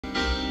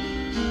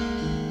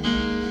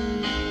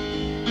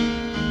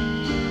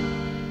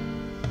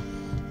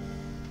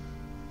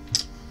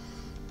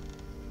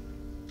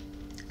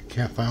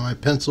Can't find my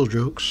pencil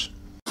jokes.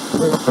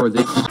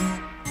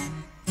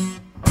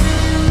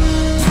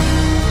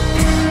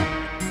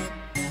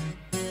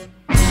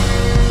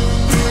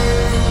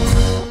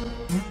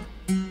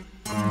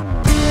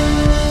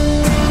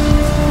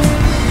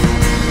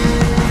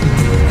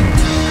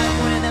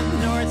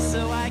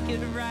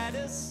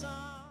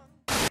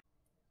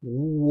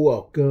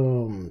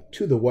 Welcome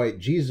to the White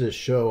Jesus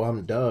Show.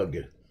 I'm Doug.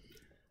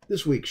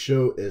 This week's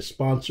show is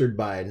sponsored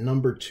by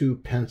Number 2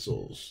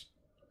 Pencils.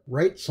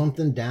 Write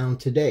something down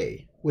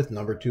today with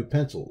Number 2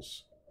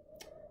 Pencils.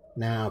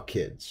 Now,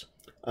 kids,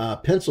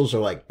 pencils are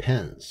like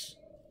pens.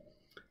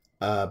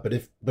 But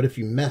if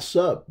you mess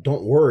up,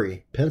 don't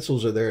worry.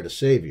 Pencils are there to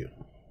save you.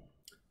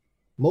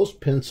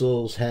 Most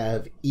pencils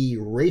have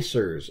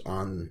erasers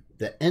on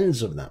the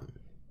ends of them.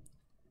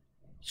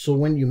 So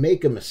when you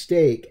make a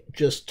mistake,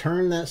 just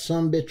turn that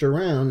sumbitch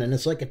around and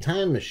it's like a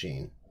time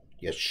machine.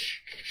 You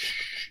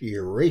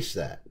erase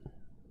that.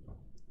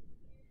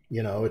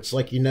 You know, it's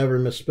like you never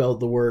misspelled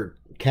the word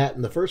cat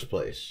in the first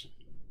place.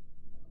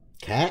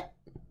 Cat?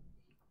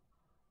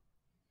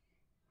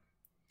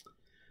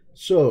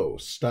 So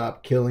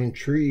stop killing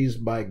trees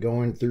by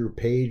going through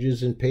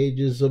pages and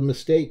pages of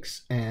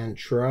mistakes and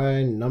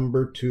try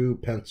Number 2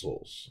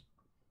 Pencils.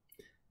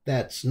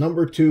 That's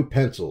Number 2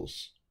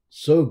 Pencils.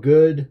 So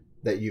good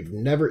that you've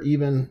never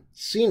even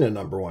seen a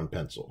number 1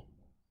 pencil.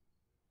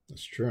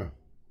 That's true.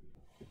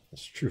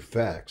 That's true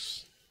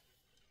facts.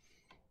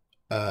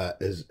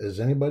 Has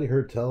anybody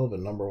heard tell of a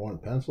number 1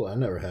 pencil? I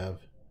never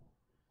have.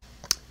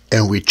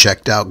 And we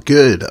checked out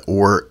good,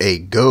 or a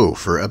go,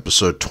 for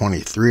episode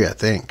 23, I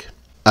think.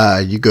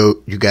 You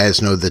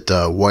guys know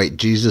that White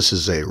Jesus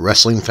is a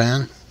wrestling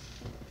fan?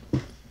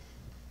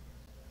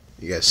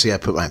 You guys see I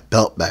put my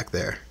belt back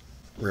there.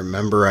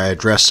 Remember I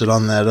addressed it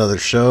on that other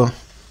show?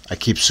 I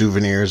keep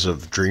souvenirs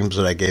of dreams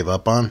that I gave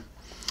up on.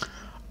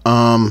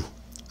 I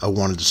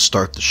wanted to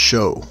start the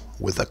show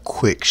with a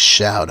quick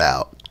shout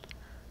out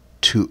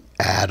to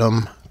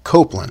Adam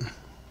Copeland.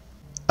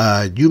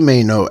 You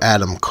may know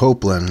Adam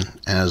Copeland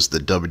as the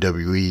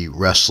WWE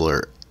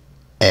wrestler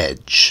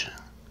Edge.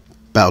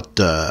 About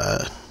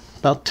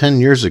 10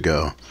 years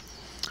ago,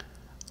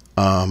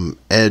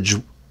 Edge,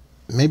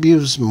 maybe it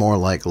was more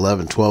like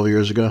 11, 12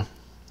 years ago,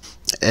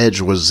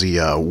 Edge was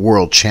the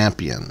world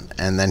champion,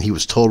 and then he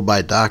was told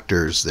by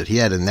doctors that he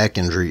had a neck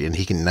injury and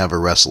he can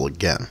never wrestle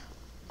again.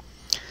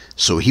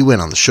 So he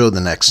went on the show the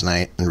next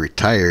night and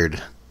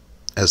retired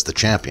as the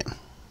champion.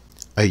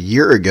 A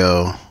year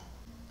ago,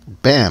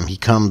 bam, he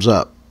comes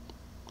up.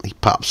 He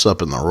pops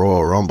up in the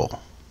Royal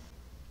Rumble.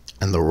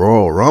 And the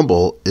Royal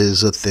Rumble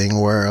is a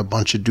thing where a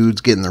bunch of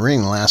dudes get in the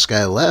ring. The last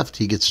guy left,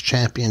 he gets a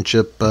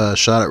championship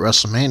shot at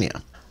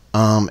WrestleMania.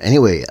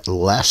 Anyway,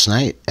 last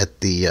night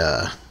at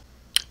the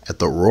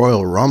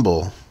Royal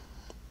Rumble,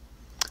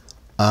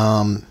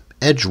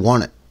 Edge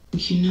won it.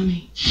 You know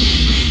me.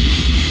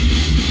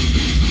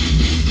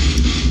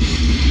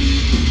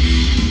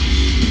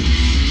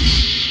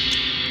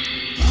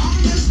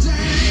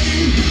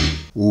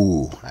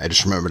 Ooh, I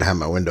just remembered to have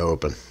my window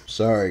open.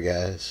 Sorry,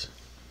 guys.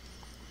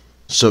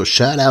 So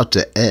shout out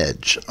to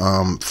Edge.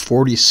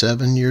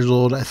 47 years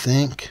old, I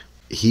think.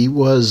 He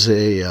was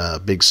a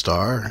big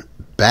star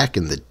back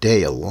in the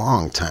day, a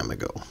long time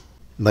ago.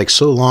 Like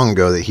so long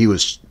ago that he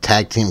was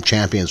tag team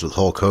champions with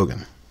Hulk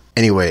Hogan.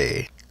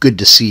 Anyway, good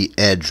to see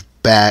Edge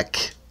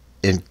back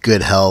in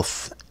good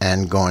health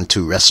and going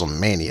to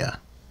WrestleMania.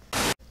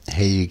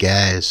 Hey, you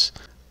guys.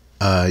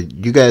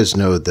 You guys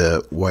know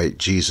that White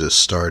Jesus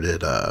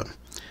started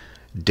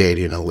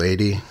dating a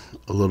lady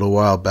a little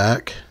while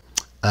back.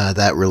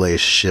 That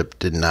relationship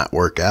did not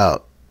work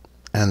out.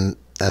 And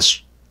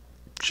that's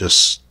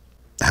just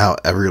how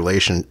every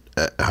relationship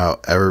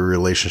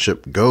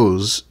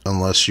goes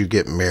unless you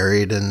get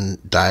married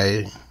and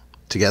die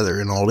together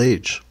in old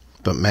age.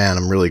 But man,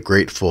 I'm really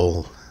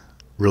grateful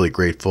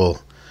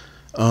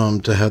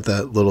to have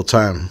that little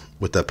time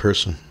with that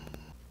person.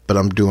 But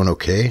I'm doing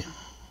okay.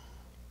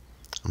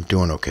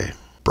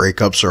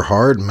 Breakups are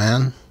hard,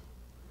 man.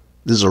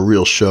 This is a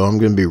real show. I'm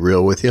going to be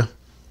real with you.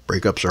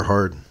 Breakups are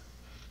hard.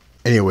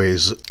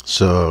 Anyways,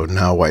 so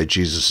now White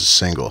Jesus is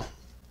single.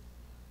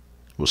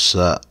 What's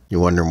up? You're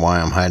wondering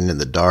why I'm hiding in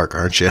the dark,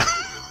 aren't you?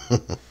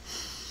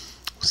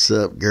 What's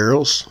up,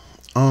 girls?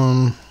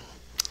 So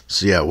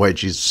yeah, White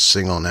Jesus is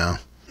single now.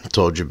 I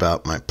told you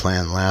about my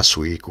plan last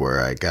week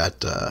where I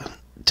got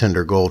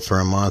Tinder Gold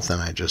for a month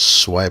and I just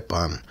swipe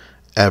on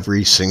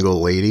every single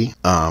lady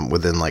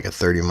within like a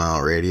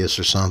 30-mile radius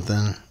or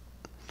something.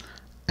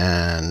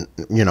 And,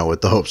 you know, with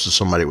the hopes that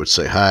somebody would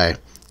say hi.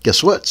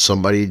 Guess what?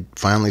 Somebody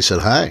finally said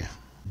hi.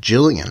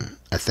 Jillian,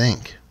 I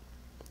think.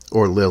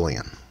 Or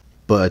Lillian.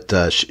 But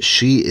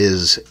she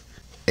is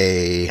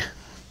a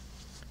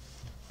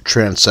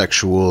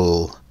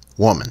transsexual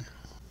woman.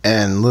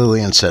 And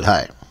Lillian said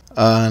hi.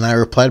 And I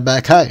replied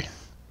back, hi.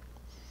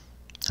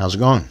 How's it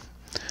going?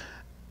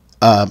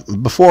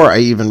 Before I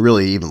even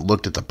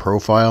looked at the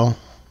profile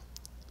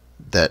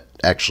that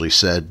actually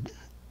said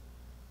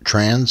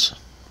trans.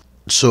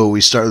 So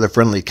we started a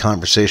friendly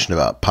conversation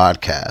about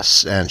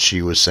podcasts, and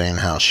she was saying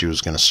how she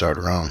was going to start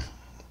her own.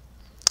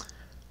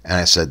 And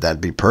I said,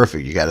 that'd be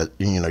perfect. You got to,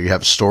 you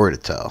have a story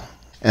to tell.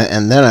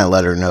 And then I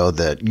let her know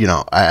that,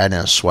 I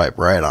didn't swipe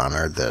right on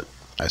her, that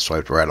I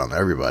swiped right on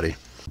everybody.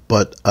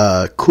 But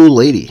cool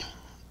lady,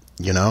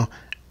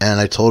 And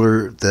I told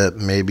her that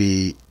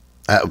maybe,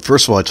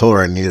 first of all, I told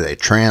her I needed a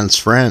trans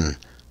friend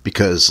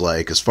because,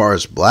 like, as far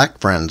as black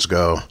friends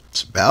go,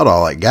 it's about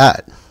all I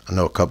got. I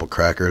know a couple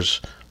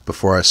crackers.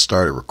 Before I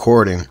started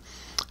recording,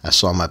 I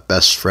saw my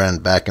best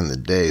friend back in the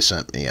day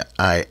sent me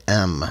a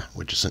IM,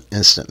 which is an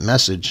instant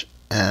message,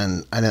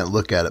 and I didn't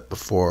look at it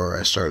before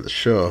I started the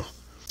show.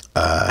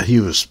 He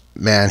was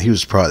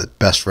probably the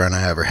best friend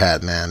I ever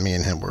had, man. Me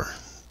and him were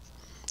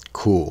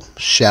cool.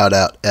 Shout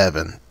out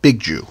Evan, Big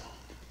Jew.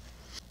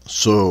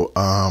 So,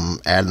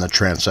 adding a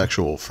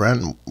transsexual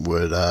friend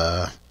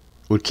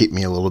would keep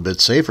me a little bit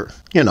safer,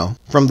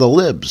 from the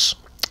libs.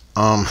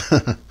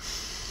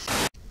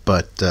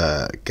 But,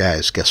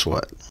 guys, guess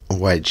what?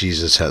 White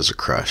Jesus has a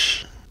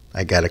crush.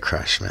 I got a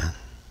crush, man.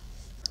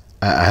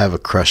 I have a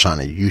crush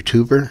on a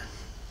YouTuber.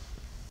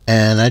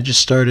 And I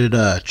just started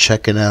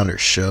checking out her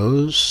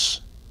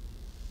shows.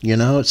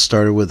 It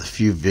started with a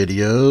few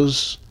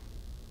videos.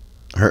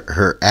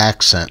 Her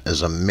accent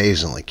is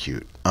amazingly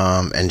cute.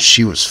 And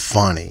she was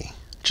funny.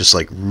 Just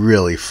like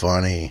really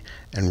funny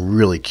and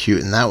really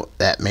cute. And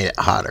that made it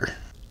hotter.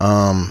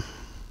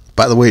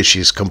 By the way,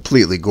 she's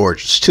completely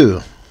gorgeous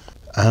too.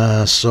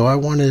 So I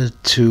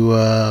wanted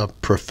to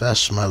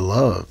profess my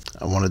love.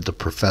 I wanted to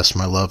profess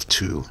my love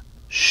to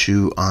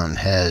Shoe on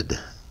Head.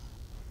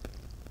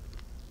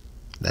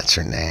 That's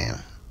her name.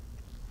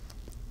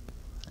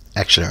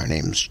 Actually, her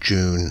name's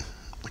June,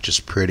 which is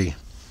pretty.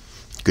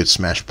 Good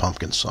Smash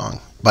Pumpkins song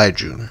by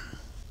June.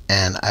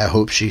 And I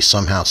hope she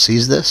somehow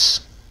sees this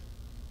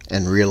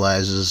and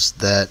realizes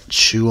that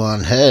Shoe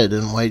on Head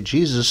and White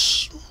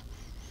Jesus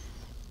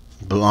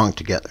belong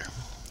together.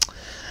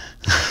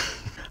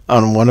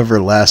 On one of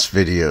her last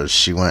videos,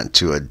 she went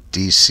to a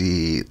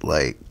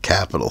DC,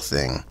 Capitol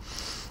thing,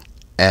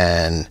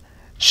 and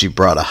she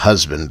brought a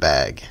husband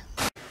bag.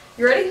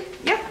 You ready?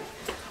 Yeah.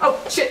 Oh,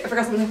 shit, I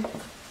forgot something.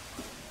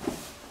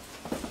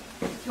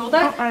 You hold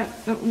that?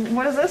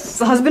 What is this?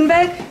 The husband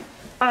bag?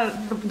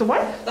 The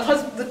what?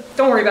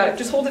 Don't worry about it.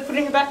 Just hold it, put it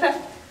in your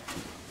backpack.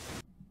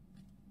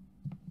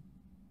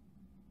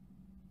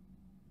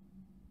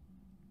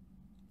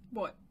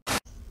 What?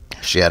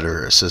 She had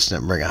her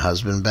assistant bring a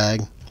husband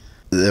bag.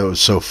 It was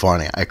so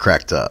funny. I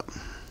cracked up.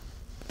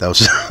 That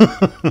was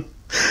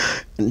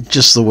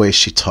just the way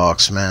she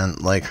talks, man.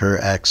 Like her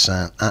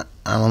accent. I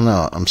don't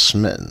know. I'm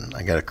smitten.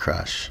 I got a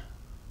crush.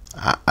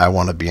 I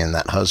want to be in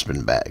that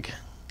husband bag.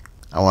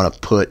 I want to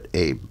put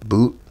a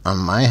boot on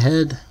my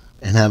head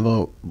and have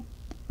a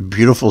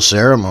beautiful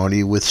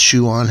ceremony with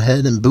shoe on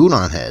head and boot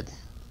on head.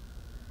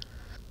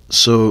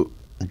 So,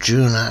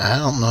 June, I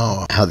don't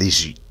know how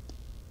these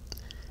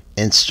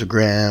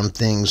Instagram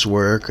things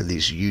work or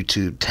these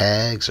YouTube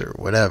tags or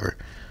whatever.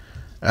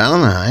 I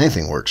don't know how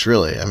anything works,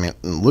 really. I mean,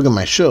 look at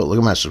my show. Look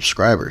at my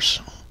subscribers.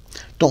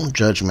 Don't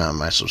judge me on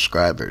my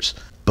subscribers.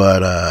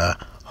 But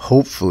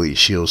hopefully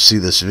she'll see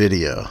this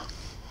video.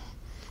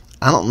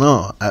 I don't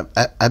know.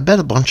 I bet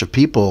a bunch of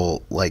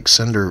people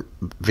send her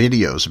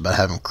videos about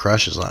having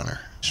crushes on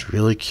her. It's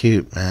really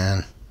cute,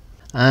 man.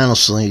 I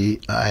honestly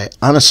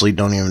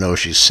don't even know if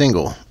she's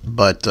single,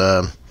 but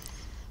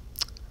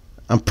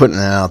I'm putting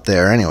it out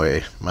there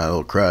anyway, my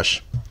little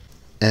crush.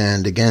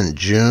 And again,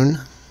 June,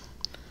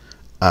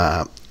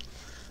 I'm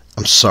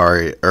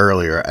sorry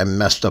earlier, I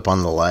messed up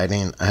on the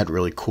lighting. I had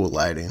really cool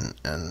lighting,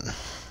 and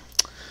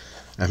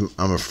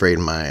I'm afraid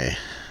my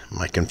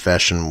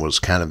confession was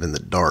kind of in the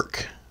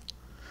dark.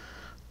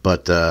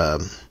 But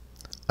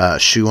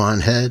shoe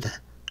on head,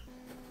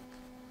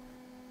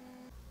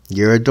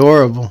 you're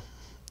adorable.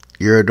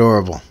 You're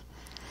adorable.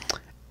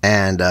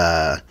 And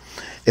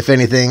if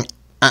anything,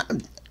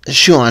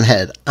 shoe on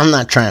head, I'm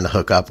not trying to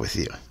hook up with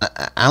you.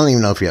 I don't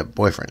even know if you have a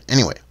boyfriend.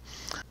 Anyway,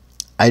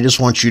 I just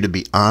want you to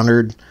be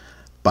honored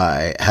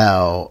by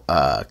how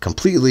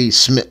completely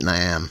smitten I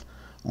am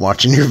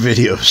watching your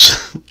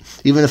videos.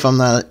 Even if I'm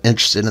not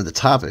interested in the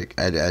topic,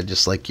 I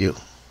just like you.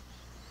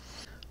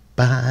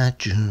 Bye,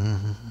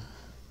 June.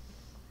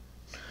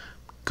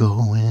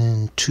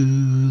 Going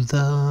to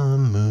the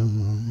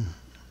moon.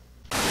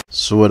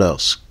 So what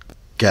else,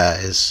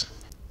 guys?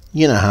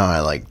 You know how I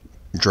like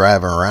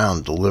driving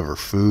around, deliver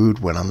food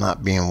when I'm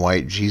not being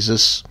white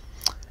Jesus,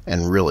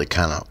 and really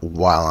kind of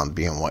while I'm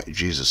being white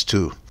Jesus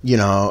too. You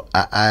know,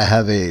 I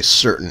have a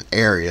certain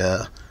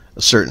area,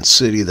 a certain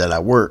city that I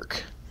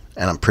work,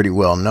 and I'm pretty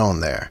well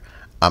known there.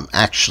 I'm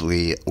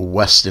actually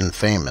Weston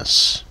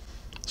famous.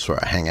 That's where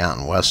I hang out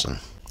in Weston.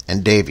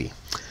 And Davie.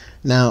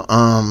 Now,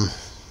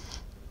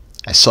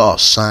 I saw a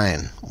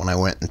sign when I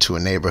went into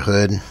a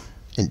neighborhood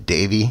in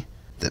Davie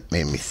that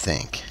made me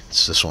think.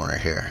 It's this one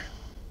right here.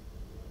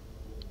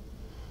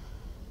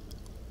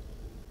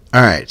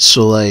 Alright,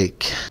 so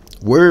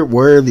where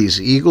are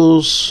these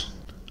eagles?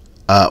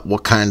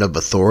 What kind of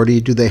authority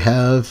do they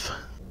have?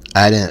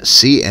 I didn't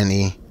see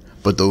any,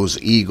 but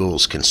those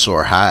eagles can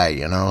soar high,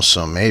 you know,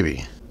 so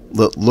maybe.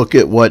 Look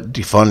at what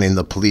defunding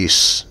the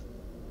police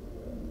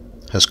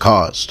has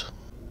caused.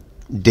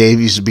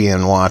 Davy's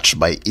being watched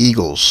by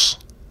eagles,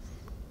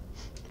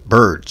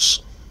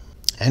 birds.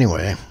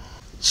 Anyway,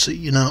 so,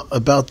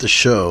 about the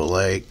show,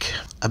 like,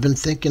 I've been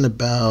thinking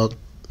about,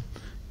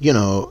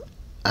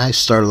 I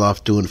started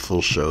off doing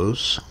full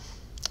shows,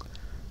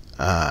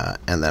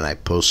 and then I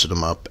posted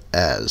them up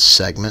as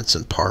segments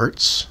and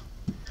parts.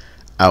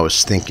 I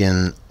was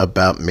thinking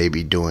about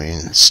maybe doing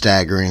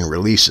staggering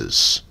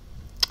releases,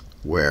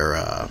 where,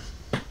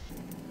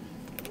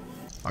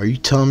 are you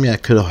telling me I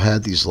could have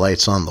had these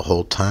lights on the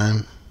whole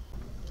time?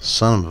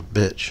 Son of a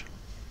bitch.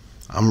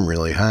 I'm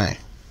really high.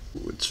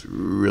 It's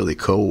really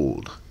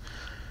cold.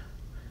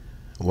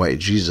 White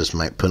Jesus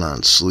might put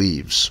on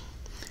sleeves.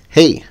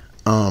 Hey,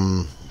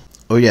 oh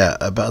yeah,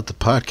 about the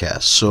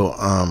podcast. So,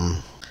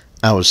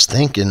 I was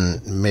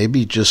thinking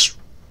maybe just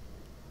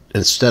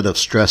instead of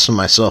stressing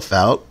myself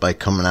out by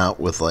coming out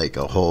with like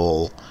a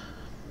whole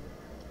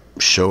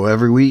show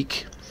every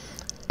week,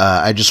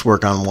 I just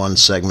work on one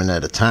segment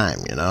at a time,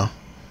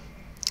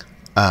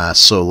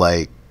 So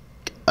like,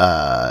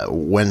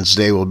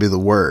 Wednesday will be the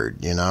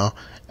word,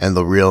 and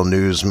the real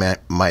news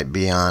might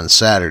be on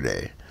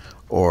Saturday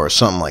or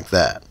something like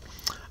that.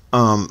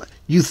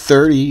 You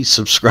 30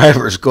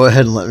 subscribers, go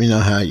ahead and let me know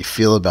how you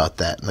feel about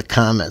that in the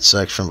comment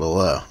section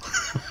below.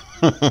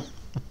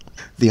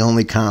 The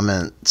only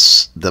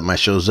comments that my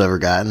show's ever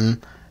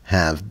gotten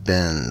have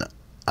been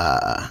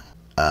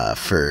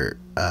for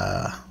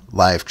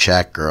live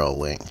chat girl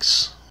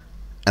links.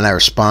 And I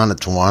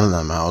responded to one of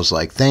them. I was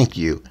like, thank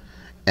you,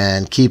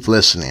 and keep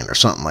listening, or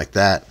something like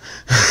that.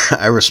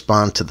 I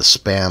respond to the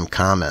spam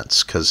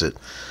comments because it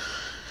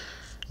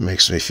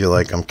makes me feel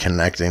like I'm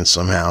connecting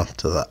somehow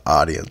to the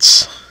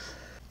audience.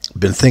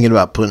 Been thinking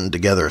about putting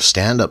together a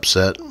stand-up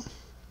set.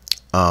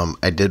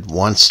 I did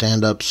one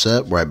stand-up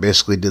set where I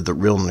basically did the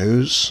real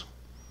news,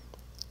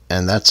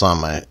 and that's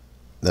on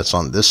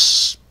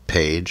this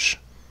page,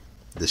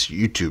 this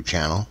YouTube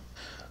channel.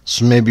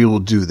 So maybe we'll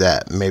do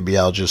that. Maybe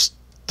I'll just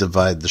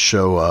divide the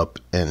show up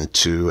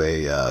into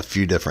a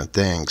few different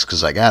things,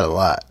 because I got a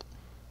lot.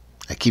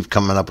 I keep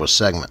coming up with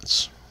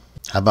segments.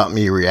 How about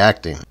me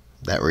reacting?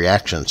 That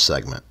reaction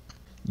segment.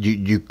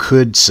 You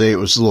could say it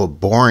was a little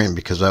boring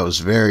because I was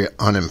very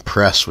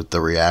unimpressed with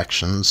the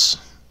reactions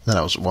that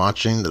I was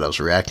watching, that I was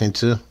reacting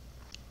to.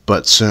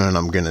 But soon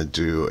I'm going to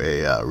do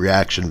a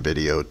reaction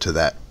video to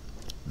that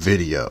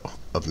video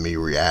of me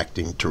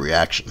reacting to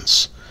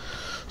reactions.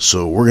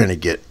 So we're going to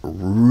get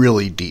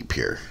really deep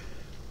here.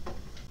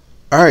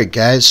 Alright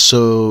guys,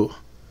 so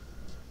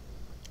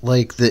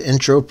like the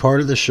intro part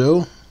of the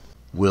show,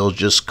 we'll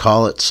just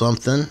call it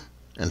something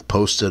and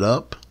post it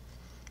up,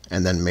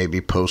 and then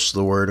maybe post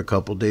the word a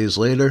couple days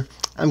later.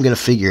 I'm going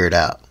to figure it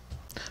out.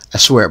 I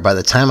swear, by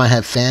the time I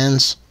have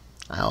fans,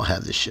 I'll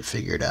have this shit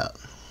figured out.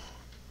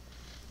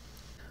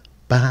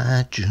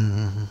 By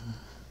June,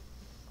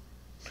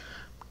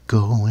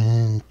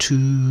 going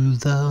to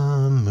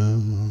the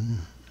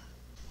moon.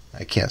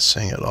 I can't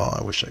sing at all.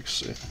 I wish I could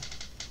sing.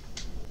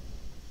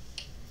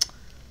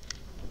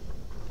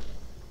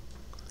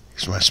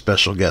 Here's my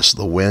special guest,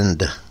 the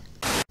wind.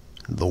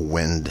 The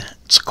wind.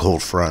 It's a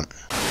cold front.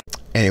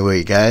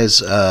 Anyway, guys,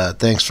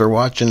 thanks for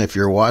watching. If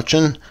you're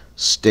watching,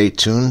 stay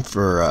tuned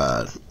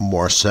for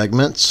more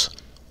segments.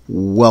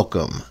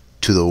 Welcome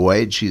to the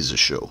White Jesus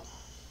Show.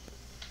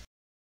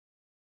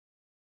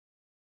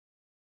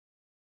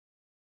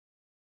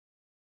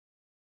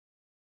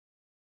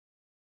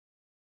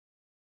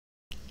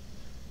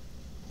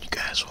 You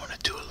guys want to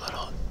do a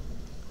little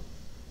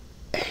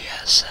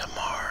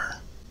ASMR,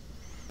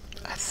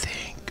 I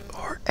think,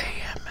 or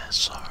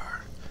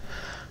AMSR.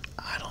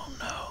 I don't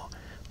know,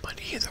 but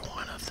either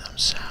one of them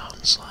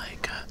sounds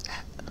like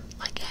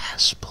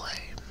ass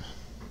play.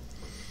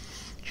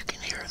 You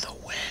can hear the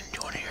wind.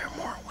 You want to hear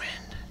more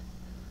wind?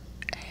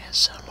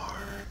 ASMR.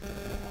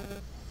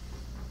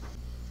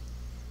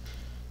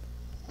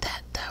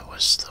 That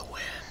was the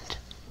wind.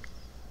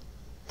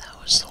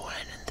 That was the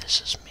wind, and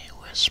this is me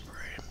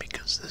whispering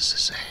because this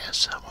is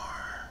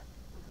ASMR.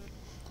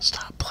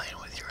 Stop playing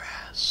with your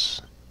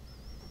ass.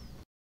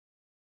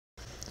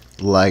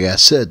 Like I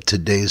said,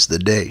 today's the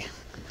day.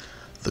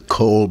 The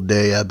cold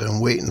day I've been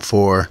waiting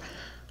for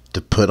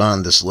to put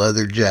on this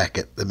leather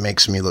jacket that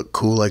makes me look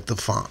cool like the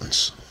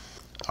Fonz.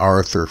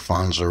 Arthur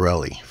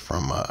Fonzarelli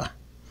from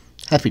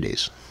Happy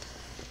Days.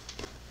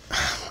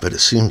 But it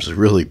seems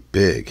really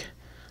big.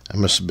 I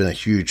must have been a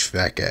huge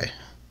fat guy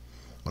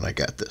when I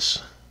got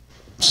this.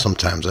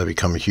 Sometimes I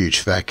become a huge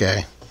fat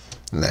guy,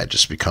 and I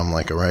just become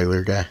like a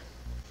regular guy.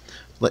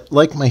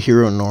 Like my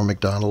hero Norm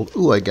Macdonald.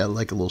 Ooh, I got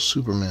like a little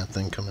Superman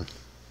thing coming.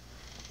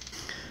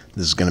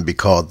 This is going to be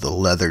called the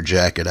leather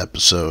jacket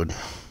episode.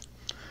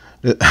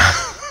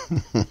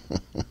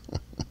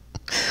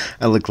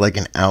 I look like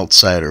an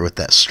outsider with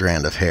that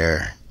strand of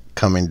hair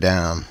coming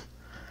down.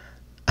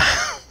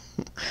 I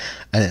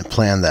didn't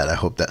plan that. I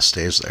hope that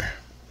stays there.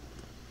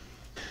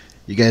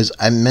 You guys,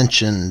 I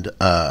mentioned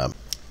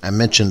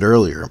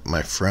earlier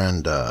my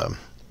friend,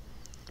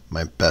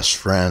 my best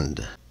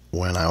friend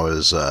when I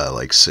was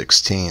like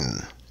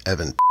 16,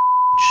 Evan.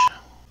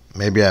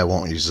 Maybe I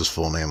won't use his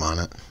full name on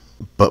it.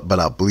 but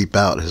I'll bleep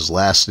out his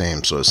last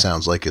name so it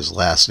sounds like his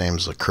last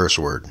name's a curse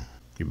word.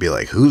 You'd be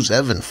like, who's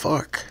Evan?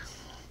 Fuck.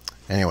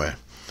 Anyway,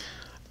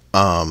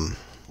 I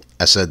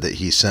said that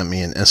he sent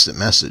me an instant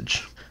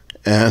message,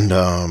 and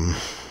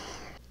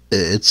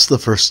it's the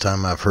first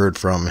time I've heard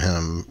from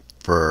him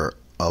for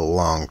a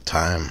long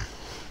time.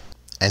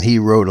 And he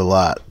wrote a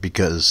lot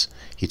because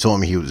he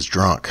told me he was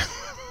drunk.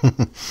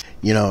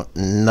 You know,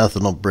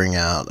 nothing will bring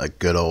out a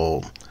good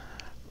old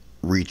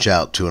reach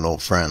out to an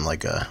old friend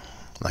like a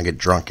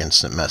drunk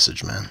instant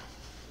message, man.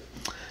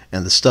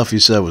 And the stuff he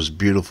said was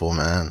beautiful,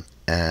 man,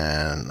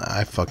 and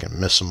I fucking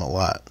miss him a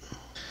lot.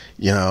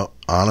 You know,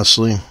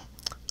 honestly,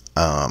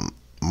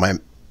 my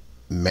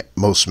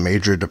most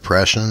major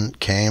depression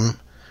came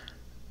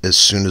as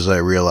soon as I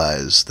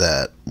realized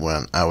that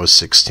when I was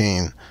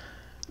 16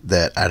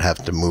 that I'd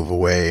have to move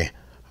away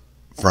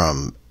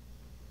from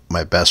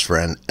my best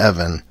friend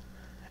Evan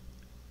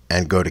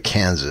and go to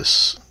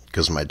Kansas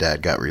because my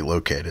dad got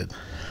relocated,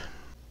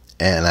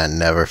 and I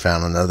never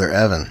found another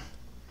Evan,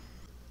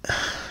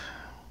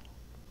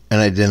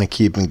 and I didn't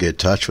keep in good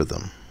touch with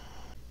him.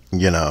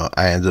 You know,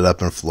 I ended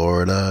up in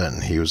Florida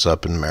and he was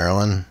up in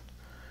Maryland.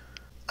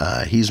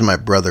 He's my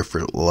brother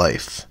for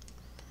life,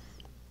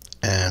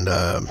 and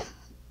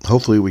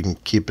hopefully we can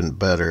keep in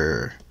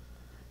better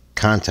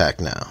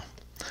contact now.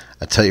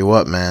 I tell you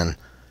what, man,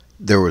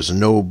 there was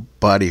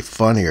nobody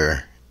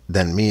funnier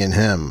than me and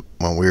him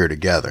when we were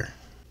together.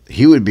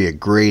 He would be a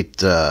great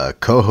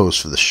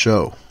co-host for the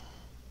show.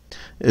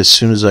 As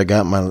soon as I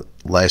got my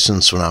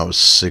license when I was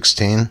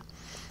 16,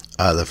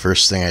 the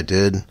first thing I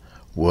did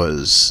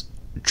was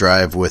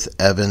drive with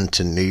Evan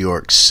to New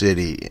York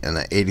City in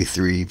an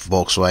 83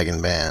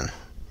 Volkswagen van.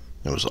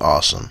 It was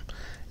awesome.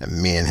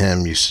 And me and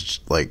him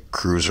used to like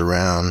cruise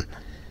around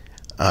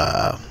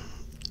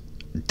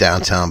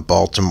downtown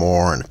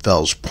Baltimore and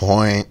Fells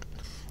Point.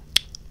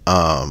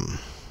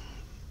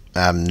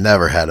 I've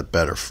never had a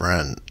better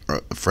friend,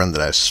 or a friend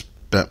that I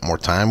spent more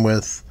time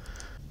with.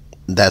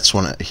 That's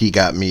when he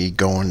got me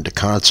going to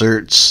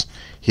concerts.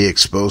 He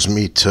exposed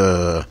me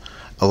to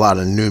a lot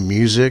of new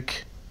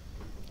music,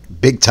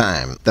 big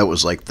time. That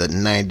was like the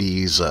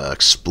 90s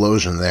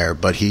explosion there,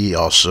 but he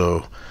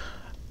also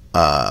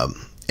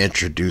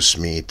introduced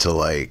me to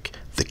like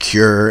The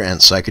Cure and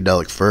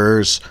Psychedelic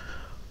Furs,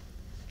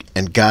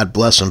 and God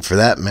bless him for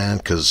that, man,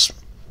 because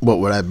what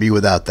would I be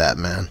without that,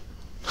 man?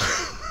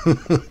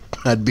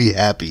 I'd be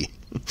happy.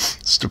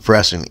 It's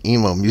depressing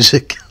emo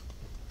music.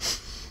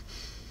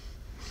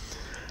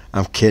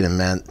 I'm kidding,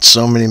 man.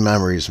 So many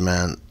memories,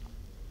 man.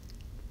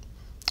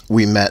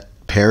 We met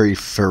Perry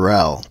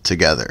Farrell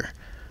together.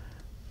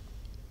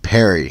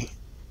 Perry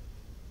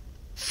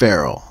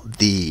Farrell,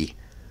 the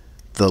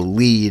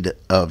lead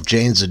of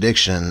Jane's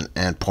Addiction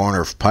and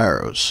Partner of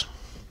Pyros.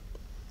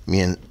 Me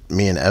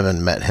and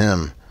Evan met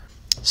him.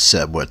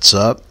 Said what's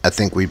up. I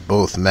think we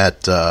both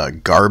met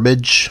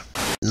Garbage.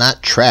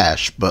 Not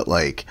Trash, but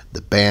like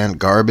the band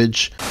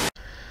Garbage.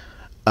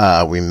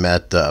 We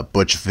met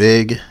Butch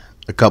Vig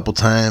a couple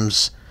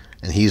times,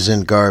 and he's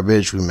in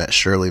Garbage. We met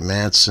Shirley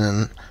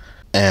Manson,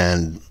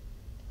 and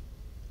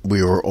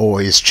we were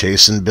always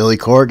chasing Billy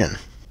Corgan.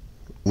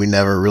 We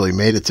never really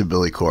made it to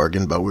Billy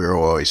Corgan, but we were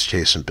always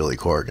chasing Billy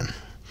Corgan.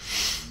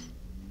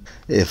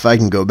 If I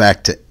can go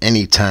back to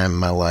any time in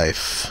my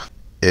life,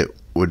 it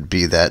would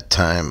be that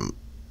time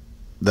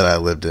that I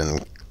lived in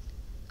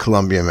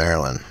Columbia,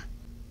 Maryland,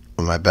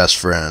 with my best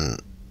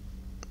friend,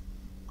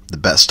 the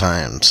best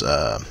times,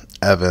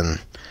 Evan.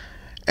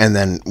 And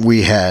then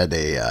we had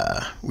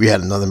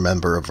another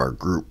member of our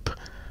group,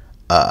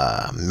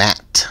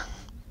 Matt,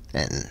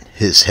 and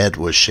his head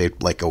was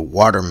shaped like a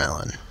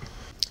watermelon.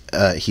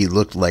 He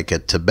looked like a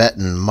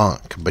Tibetan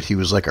monk, but he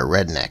was like a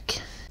redneck.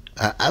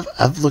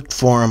 I've looked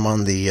for him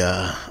on the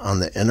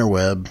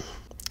interweb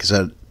because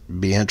I'd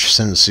be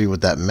interested to see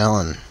what that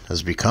melon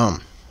has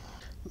become.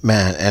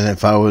 Man, and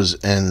if I was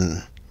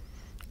in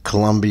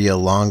Columbia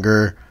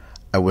longer,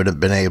 I would have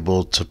been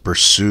able to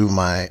pursue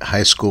my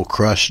high school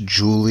crush,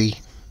 Julie.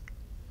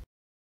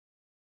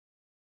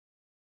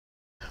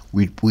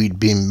 We'd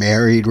be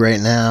married right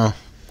now.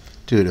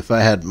 Dude, if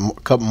I had a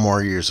couple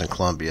more years in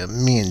Columbia,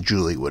 me and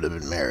Julie would have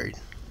been married.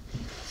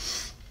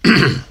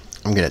 I'm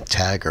going to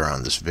tag her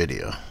on this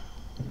video.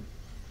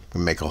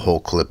 We'll make a whole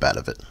clip out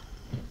of it.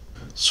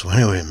 So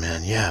anyway,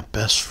 man, yeah,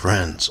 best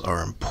friends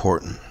are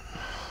important.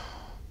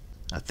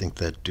 I think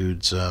that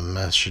dude's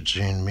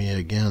messaging me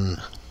again.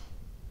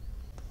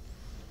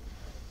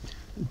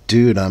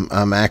 Dude,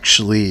 I'm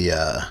actually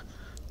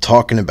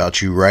talking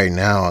about you right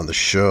now on the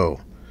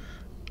show.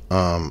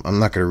 I'm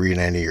not going to read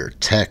any of your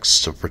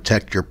texts to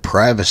protect your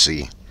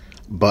privacy,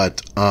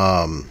 but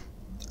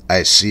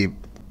I see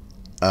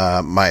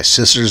my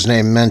sister's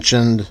name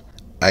mentioned.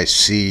 I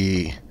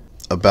see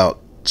about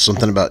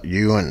something about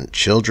you and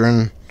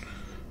children,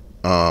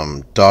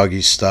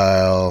 doggy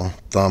style,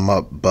 thumb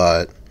up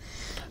butt.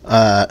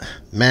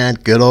 Man,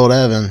 good old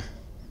Evan.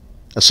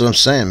 That's what I'm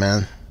saying,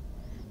 man.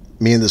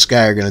 Me and this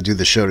guy are going to do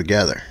the show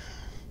together.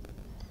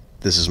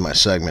 This is my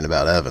segment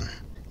about Evan.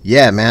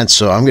 Yeah, man,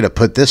 so I'm going to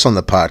put this on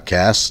the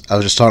podcast. I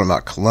was just talking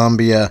about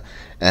Colombia,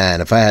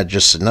 and if I had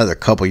just another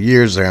couple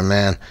years there,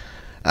 man,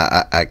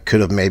 I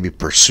could have maybe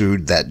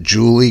pursued that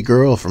Julie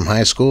girl from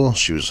high school.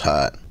 She was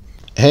hot.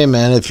 Hey,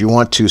 man, if you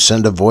want to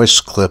send a voice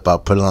clip, I'll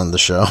put it on the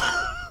show.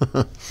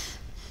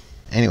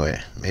 Anyway,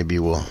 maybe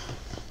we'll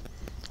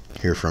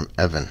hear from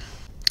Evan.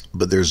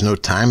 But there's no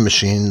time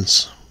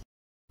machines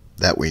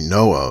that we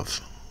know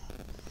of.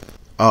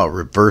 Oh,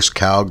 reverse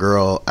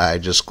cowgirl. I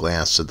just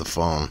glanced at the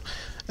phone.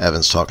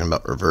 Evan's talking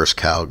about reverse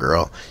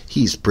cowgirl.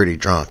 He's pretty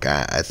drunk.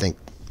 I think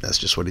that's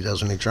just what he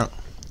does when he's drunk.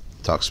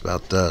 Talks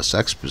about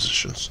sex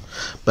positions.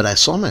 But I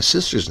saw my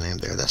sister's name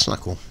there. That's not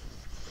cool.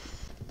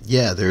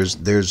 Yeah,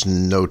 there's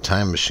no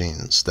time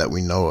machines that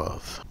we know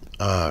of.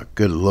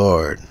 Good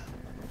Lord.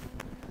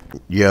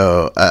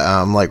 Yo,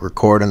 I'm like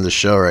recording the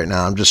show right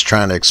now. I'm just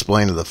trying to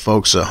explain to the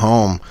folks at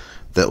home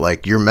that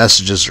like your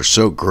messages are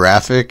so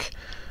graphic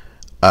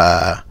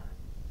that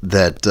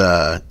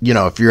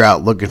if you're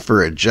out looking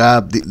for a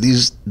job,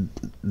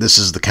 this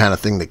is the kind of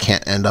thing that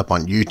can't end up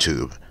on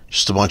YouTube.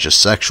 Just a bunch of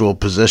sexual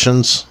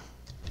positions.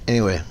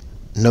 Anyway,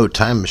 no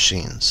time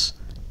machines.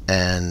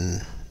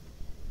 And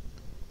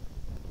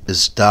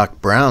as Doc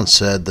Brown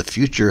said, the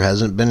future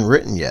hasn't been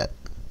written yet.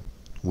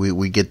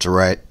 We get to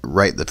write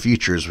the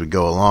future as we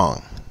go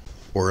along,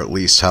 or at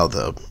least how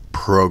the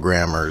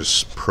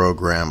programmers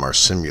program our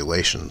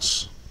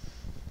simulations.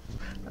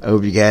 I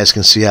hope you guys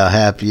can see how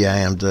happy I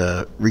am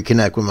to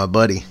reconnect with my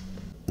buddy.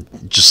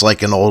 Just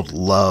like an old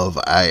love,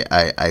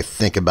 I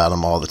think about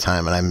him all the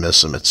time and I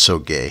miss him. It's so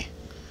gay.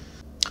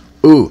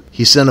 Ooh,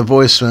 he sent a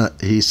voice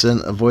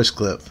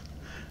clip.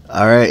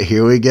 All right,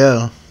 here we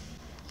go.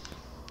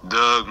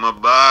 Doug, my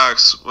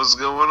box, what's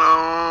going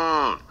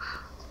on?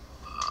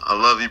 I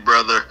love you,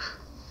 brother.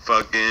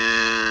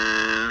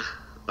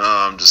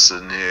 I'm just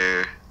sitting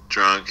here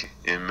drunk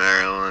in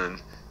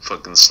Maryland.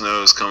 Fucking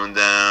snow's coming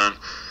down.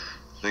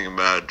 Thinking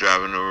about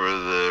driving over to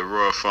the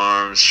Royal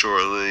Farms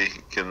shortly,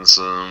 getting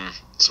some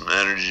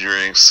energy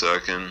drinks so I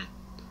can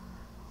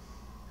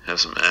have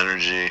some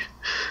energy.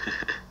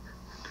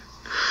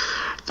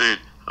 Dude,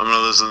 I'm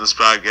gonna listen to this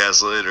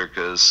podcast later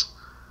because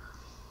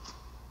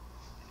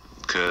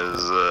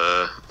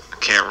I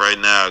can't right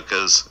now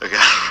because I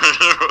gotta run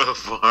to Royal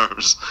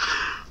Farms.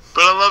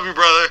 But I love you,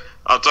 brother.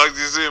 I'll talk to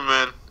you soon,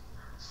 man.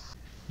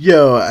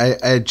 Yo,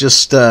 I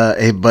just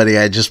hey buddy,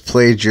 I just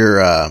played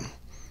your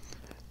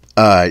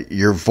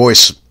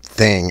voice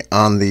thing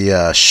on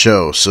the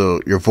show, so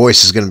your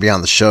voice is gonna be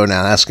on the show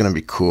now. That's gonna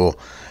be cool.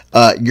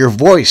 Your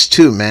voice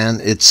too, man.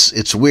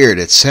 It's weird.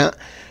 It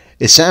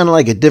sounded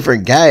like a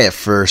different guy at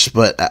first,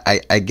 but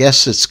I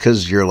guess it's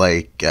because you're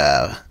like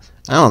I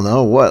don't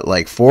know what,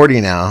 like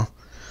 40 now.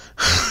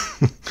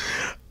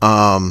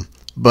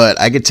 But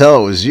I could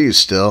tell it was you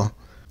still.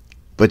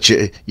 But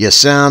you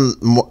sound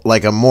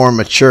like a more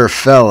mature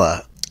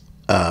fella.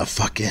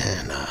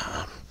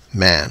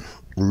 Man,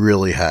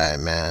 really high,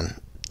 man.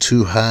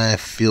 Too high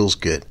feels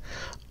good.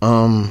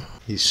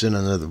 He sent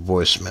another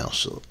voicemail,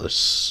 so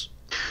let's.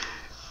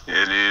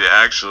 Yeah, dude.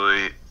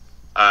 Actually,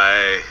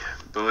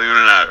 believe it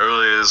or not,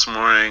 earlier this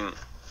morning,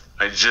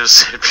 I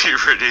just hit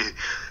puberty,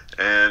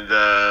 and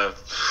I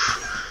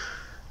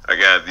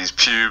got these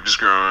pubes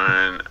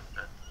growing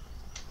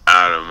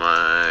out of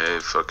my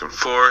fucking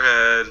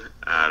forehead,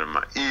 out of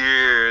my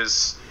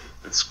ears.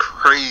 It's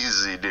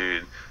crazy,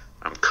 dude.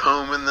 I'm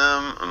combing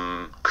them,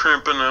 I'm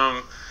crimping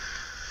them.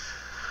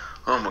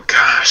 Oh my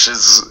gosh,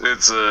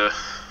 it's a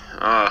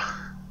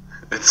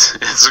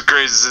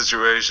crazy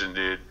situation,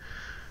 dude.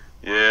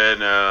 Yeah,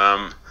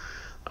 no,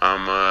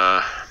 I'm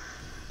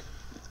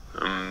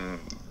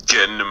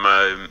getting to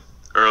my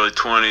early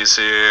 20s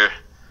here.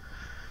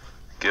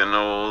 Getting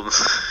old.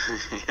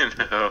 you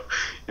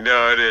know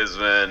how it is,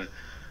 man.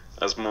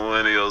 Us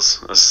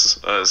millennials, us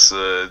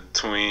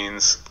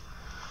tweens,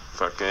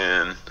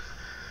 fucking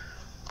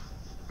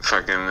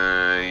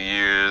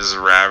years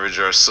ravage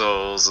our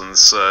souls and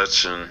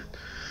such, and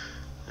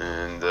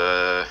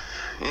yeah,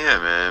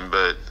 man.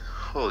 But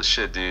holy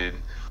shit, dude.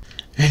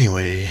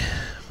 Anyway,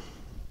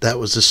 that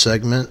was a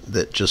segment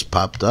that just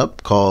popped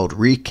up called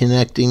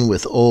Reconnecting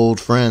with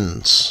Old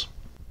Friends.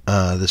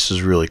 This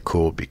is really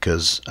cool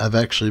because I've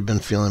actually been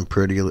feeling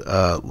pretty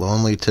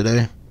lonely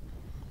today.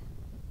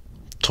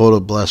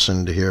 Total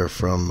blessing to hear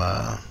from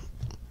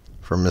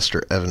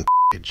Mr. Evan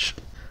Page.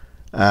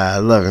 I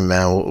love him,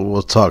 man.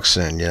 We'll talk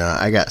soon. You know,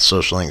 I got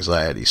social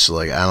anxiety, so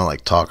like I don't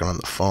like talking on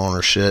the phone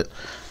or shit.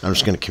 I'm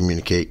just gonna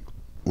communicate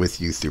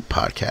with you through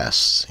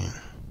podcasts.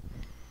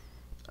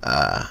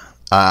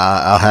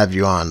 I'll have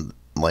you on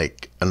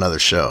like another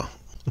show.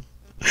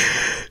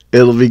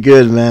 It'll be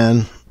good,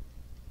 man.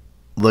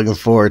 Looking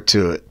forward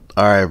to it.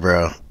 All right,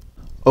 bro.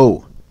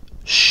 Oh,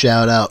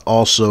 shout out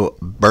also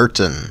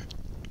Burton,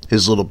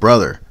 his little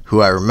brother,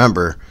 who I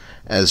remember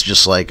as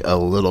just like a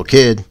little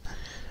kid.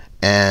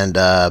 And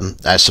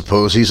I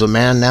suppose he's a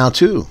man now,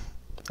 too.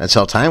 That's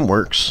how time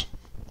works,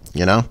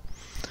 you know?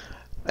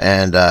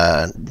 And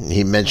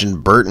he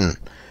mentioned Burton.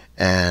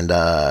 And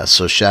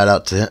so shout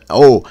out to him.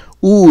 Oh,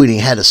 ooh, and he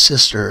had a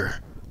sister.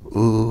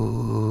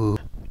 Ooh.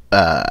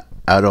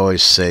 I'd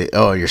always say,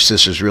 oh, your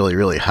sister's really,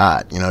 really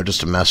hot, you know,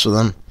 just to mess with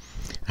him.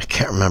 I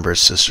can't remember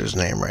his sister's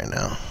name right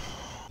now.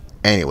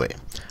 Anyway,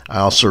 I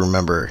also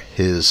remember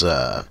his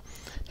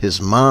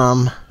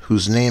mom,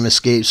 whose name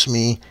escapes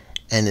me,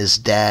 and his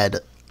dad,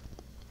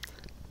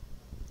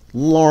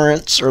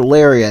 Lawrence or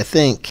Larry, I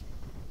think.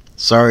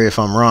 Sorry if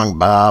I'm wrong,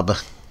 Bob.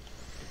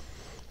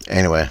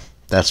 Anyway,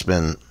 that's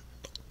been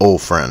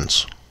old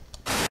friends.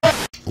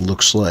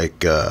 Looks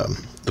like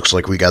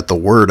we got the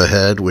word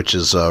ahead, which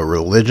is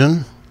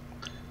religion.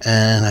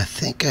 And I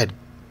think I'd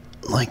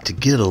like to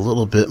get a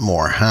little bit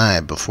more high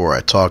before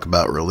I talk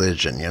about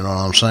religion, you know what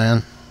I'm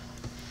saying?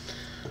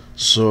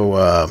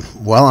 So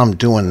while I'm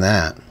doing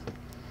that,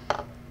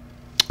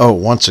 oh,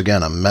 once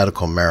again, a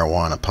medical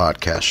marijuana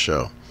podcast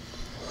show.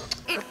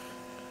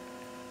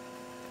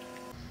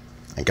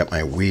 I got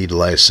my weed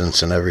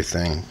license and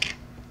everything.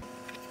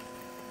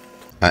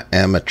 I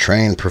am a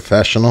trained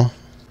professional.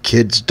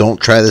 Kids, don't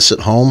try this at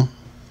home.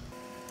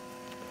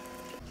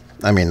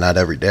 I mean, not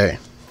every day.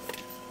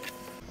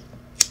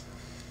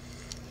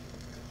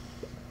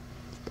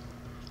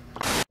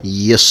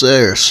 Yes,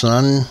 sir,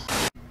 son.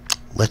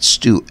 Let's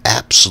do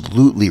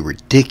absolutely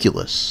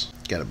ridiculous.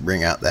 Gotta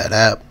bring out that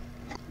app.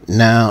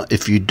 Now,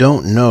 if you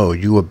don't know,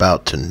 you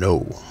about to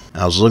know.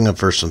 I was looking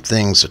for some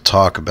things to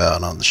talk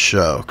about on the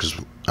show, because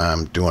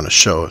I'm doing a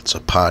show. It's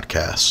a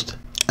podcast.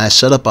 I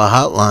set up a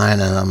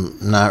hotline, and I'm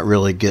not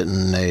really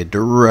getting a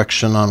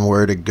direction on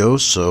where to go,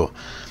 so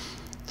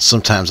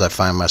sometimes I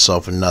find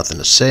myself with nothing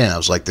to say, and I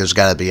was like, there's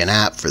got to be an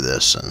app for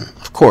this, and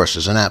of course,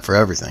 there's an app for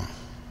everything.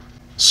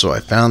 So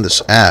I found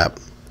this app,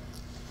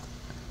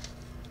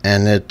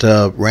 and it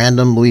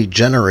randomly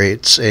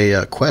generates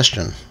a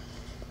question.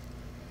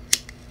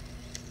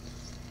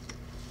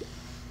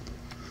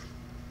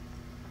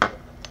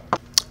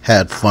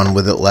 Had fun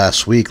with it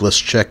last week. Let's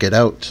check it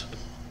out.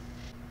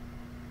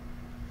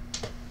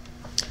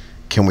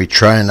 Can we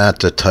try not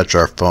to touch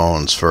our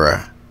phones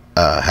for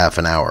half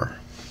an hour?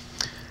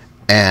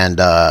 And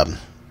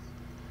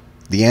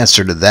the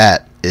answer to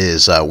that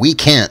is we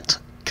can't,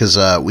 because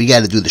we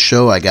got to do the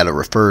show. I got to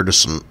refer to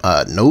some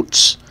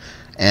notes,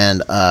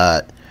 and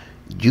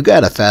you got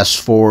to fast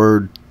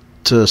forward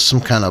to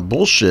some kind of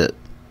bullshit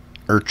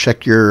or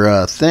check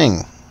your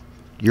thing.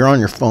 You're on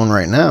your phone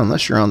right now,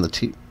 unless you're on the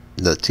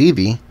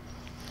TV.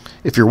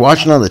 If you're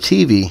watching on the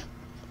TV,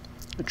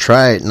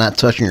 try not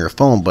touching your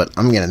phone, but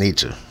I'm going to need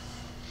to.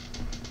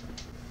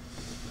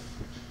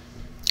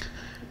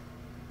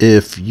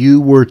 If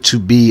you were to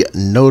be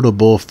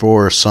notable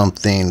for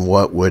something,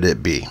 what would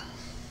it be?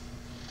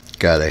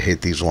 God, I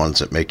hate these ones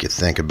that make you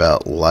think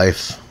about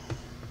life.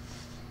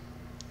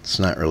 It's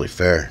not really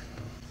fair.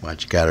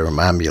 Why'd you gotta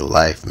remind me of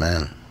life,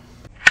 man?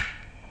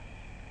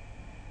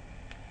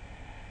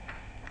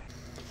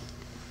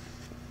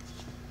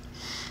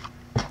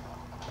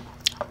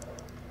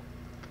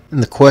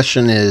 And the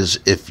question is,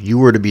 if you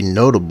were to be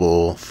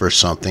notable for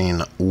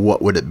something,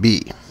 what would it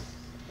be?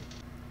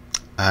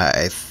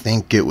 I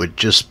think it would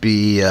just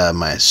be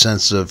my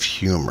sense of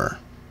humor.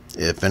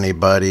 If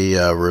anybody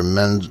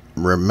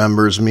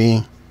remembers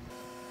me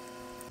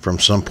from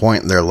some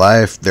point in their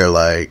life, they're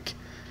like,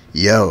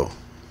 yo,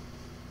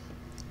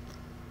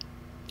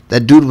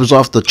 that dude was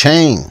off the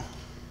chain.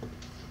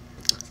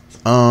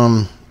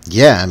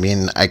 Yeah, I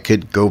mean, I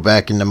could go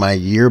back into my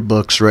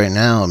yearbooks right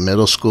now,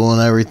 middle school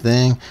and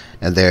everything,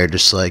 and they're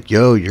just like,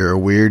 yo, you're a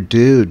weird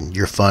dude.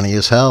 You're funny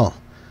as hell.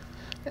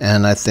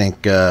 And I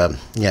think,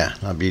 yeah,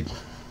 I'd be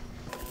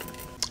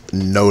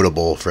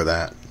notable for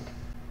that.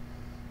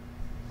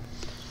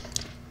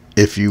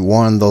 If you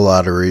won the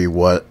lottery,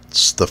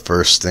 what's the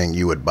first thing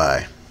you would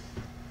buy?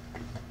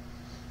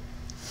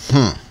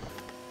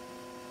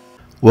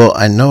 Well,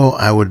 I know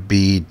I would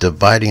be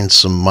dividing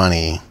some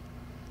money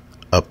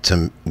up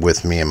to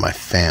with me and my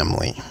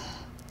family.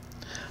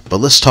 But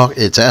let's talk,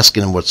 it's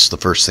asking what's the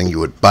first thing you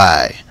would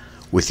buy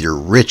with your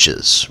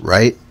riches,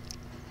 right?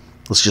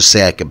 Let's just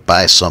say I could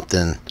buy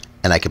something,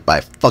 and I could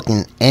buy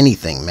fucking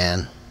anything,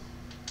 man.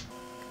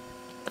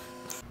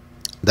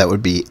 That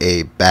would be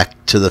a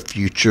Back to the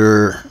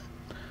Future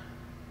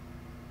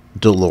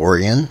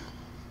DeLorean.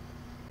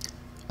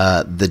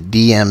 The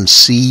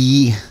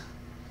DMC,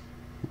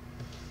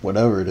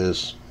 whatever it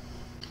is,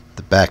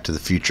 the Back to the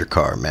Future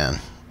car, man.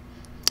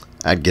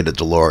 I'd get a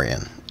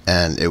DeLorean,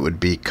 and it would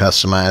be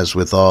customized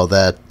with all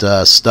that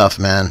stuff,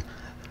 man.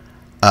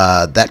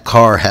 That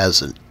car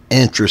has an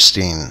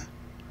interesting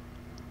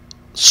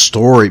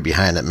story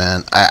behind it,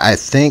 man. I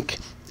think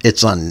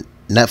it's on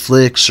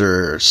Netflix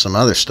or some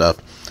other stuff,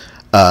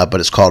 but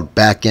it's called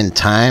Back in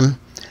Time,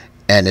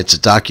 and it's a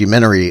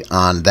documentary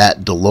on that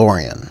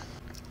DeLorean,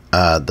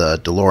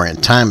 the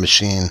DeLorean time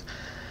machine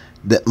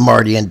that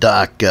Marty and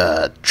Doc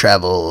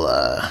travel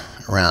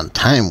around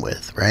time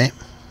with, right?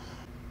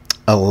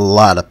 A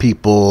lot of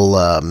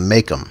people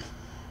make them,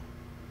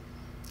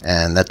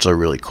 and that's a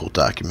really cool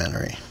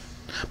documentary.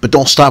 But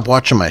don't stop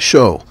watching my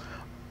show.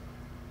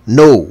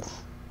 No,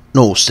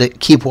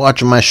 keep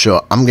watching my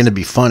show. I'm gonna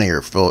be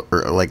funnier for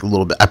like a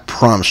little bit. I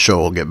promise, show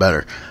will get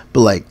better.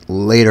 But like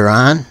later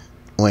on,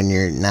 when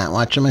you're not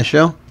watching my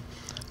show,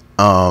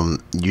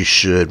 you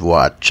should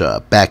watch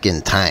Back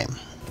in Time.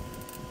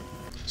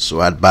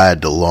 So I'd buy a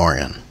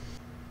DeLorean.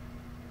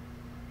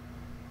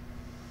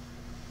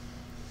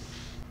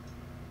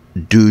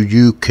 Do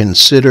you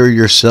consider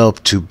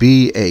yourself to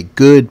be a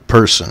good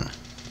person?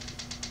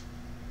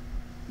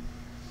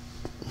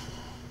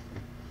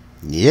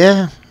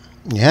 Yeah,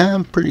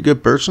 I'm a pretty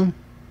good person.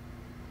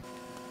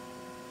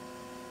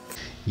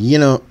 You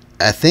know,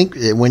 I think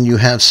that when you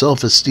have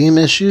self-esteem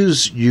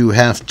issues, you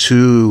have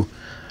to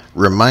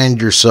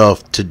remind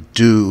yourself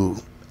to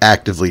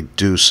actively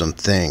do some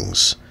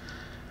things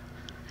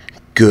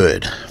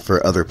good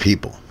for other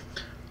people.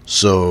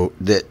 So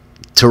that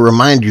to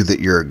remind you that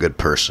you're a good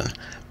person.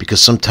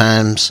 Because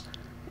sometimes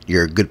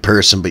you're a good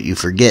person, but you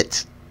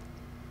forget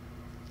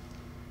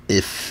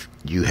if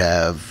you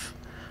have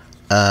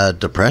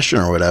depression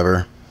or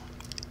whatever.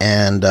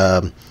 And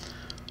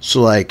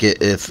so, like,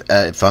 if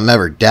I'm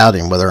ever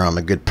doubting whether I'm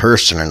a good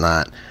person or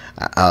not,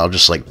 I'll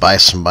just like buy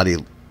somebody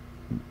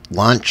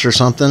lunch or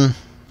something.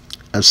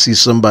 I see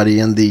somebody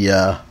in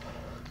the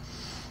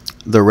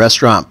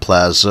restaurant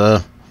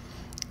plaza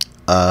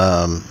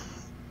that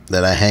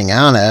I hang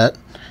out at.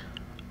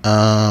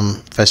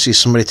 If I see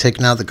somebody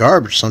taking out the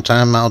garbage,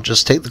 sometime I'll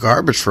just take the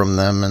garbage from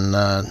them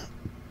and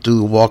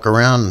do a walk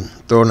around and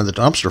throw it in the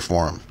dumpster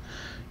for them.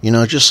 You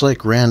know, just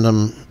like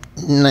random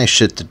nice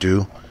shit to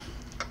do.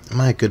 Am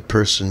I a good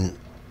person?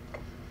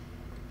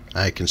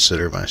 I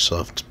consider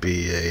myself to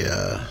be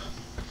a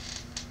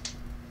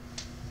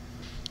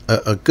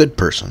good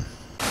person.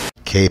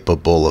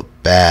 Capable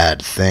of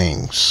bad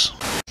things.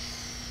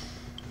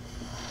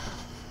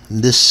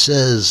 This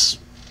says,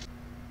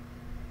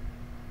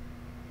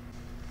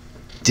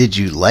 did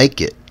you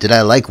like it? Did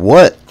I like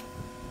what?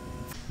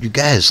 You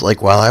guys,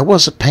 like, while I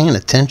wasn't paying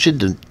attention,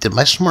 did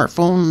my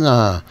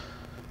smartphone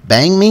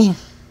bang me?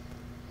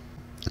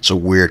 It's a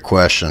weird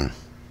question.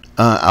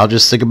 I'll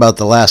just think about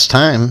the last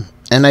time,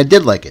 and I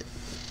did like it.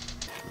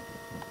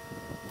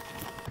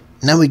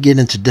 Now we get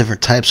into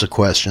different types of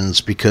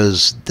questions,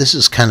 because this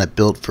is kind of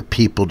built for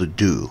people to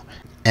do,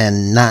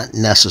 and not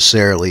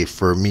necessarily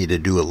for me to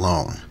do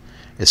alone.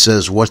 It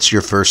says, what's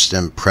your first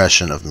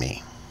impression of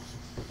me?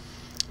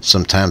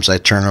 Sometimes I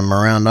turn them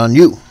around on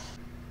you.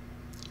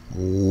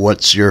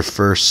 What's your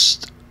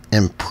first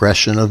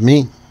impression of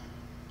me?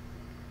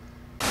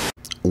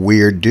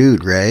 Weird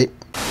dude, right?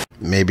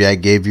 Maybe I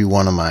gave you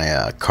one of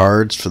my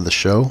cards for the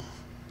show.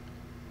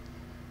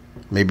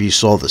 Maybe you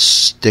saw the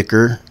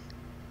sticker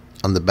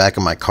on the back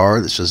of my car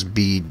that says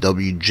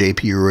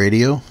BWJP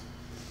Radio.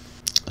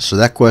 So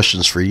that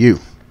question's for you.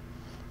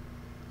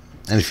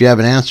 And if you have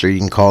an answer, you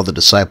can call the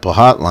Disciple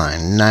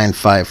Hotline,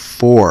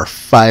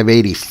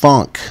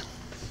 954-580-FUNK.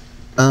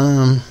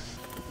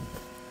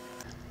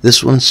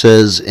 This one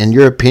says, in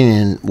your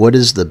opinion, what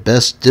is the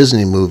best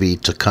Disney movie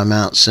to come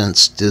out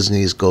since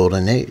Disney's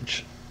golden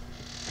age?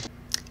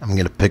 I'm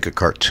going to pick a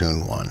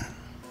cartoon one.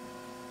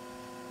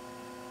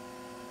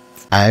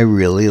 I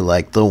really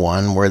like the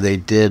one where they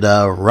did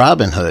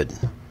Robin Hood.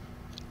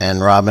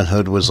 And Robin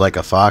Hood was like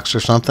a fox or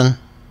something.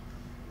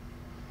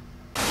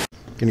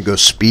 Gonna go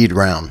speed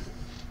round.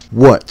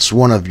 What's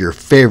one of your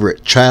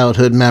favorite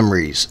childhood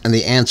memories? And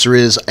the answer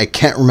is, I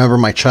can't remember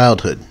my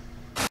childhood.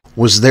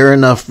 Was there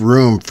enough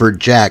room for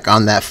Jack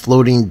on that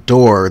floating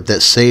door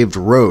that saved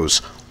Rose?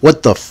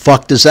 What the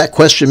fuck does that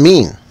question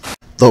mean?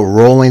 The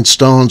Rolling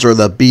Stones or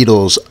the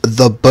Beatles?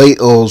 The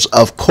Beatles,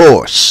 of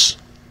course.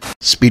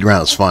 Speed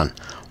round is fun.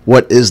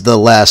 What is the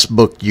last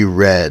book you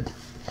read?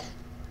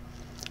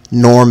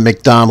 Norm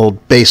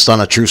Macdonald, based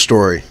on a true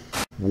story.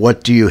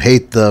 What do you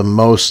hate the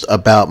most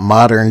about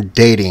modern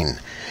dating?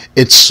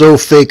 It's so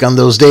fake on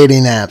those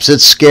dating apps.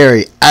 It's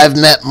scary. I've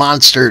met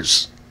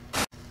monsters.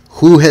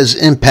 Who has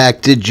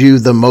impacted you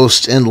the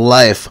most in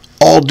life?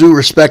 All due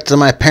respect to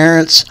my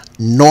parents,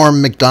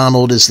 Norm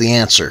Macdonald is the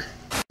answer.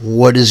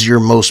 What is your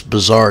most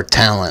bizarre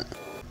talent?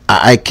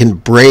 I can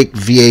break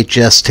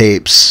VHS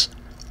tapes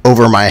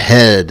over my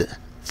head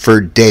for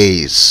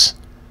days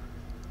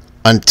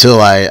until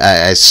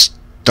I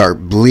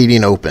start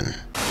bleeding open.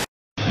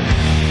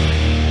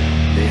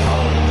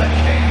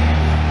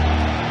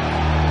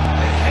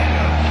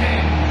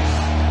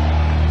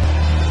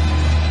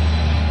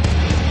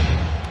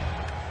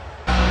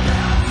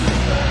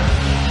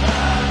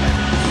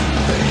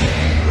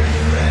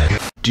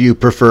 Do you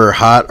prefer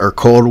hot or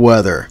cold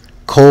weather?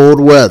 Cold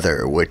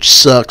weather, which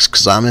sucks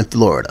because I'm in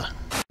Florida.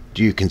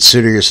 Do you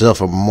consider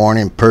yourself a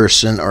morning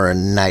person or a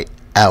night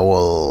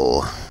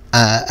owl?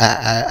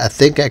 I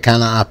think I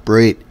kind of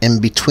operate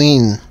in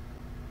between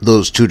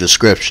those two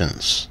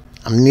descriptions.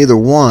 I'm neither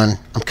one.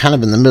 I'm kind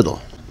of in the middle.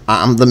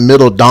 I'm the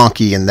middle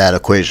donkey in that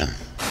equation.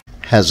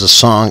 Has a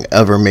song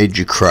ever made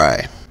you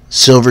cry?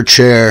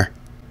 Silverchair,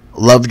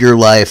 Love Your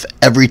Life,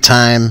 Every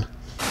Time,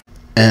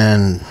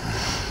 and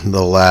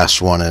the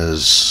last one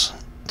is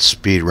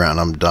speed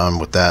round. I'm done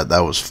with that.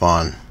 That was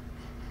fun.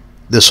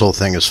 This whole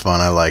thing is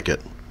fun. I like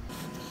it.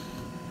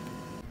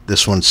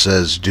 This one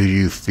says, do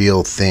you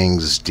feel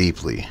things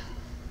deeply?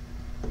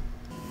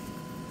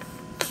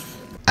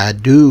 I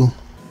do.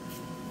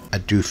 I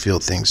do feel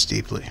things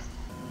deeply.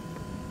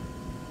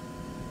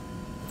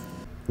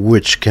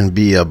 which can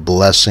be a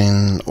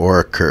blessing or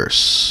a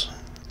curse.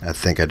 I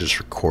think I just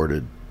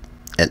recorded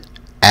an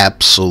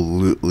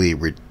absolutely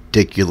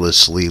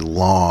ridiculously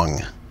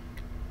long,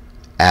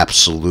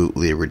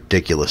 absolutely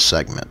ridiculous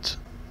segment.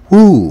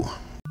 Woo!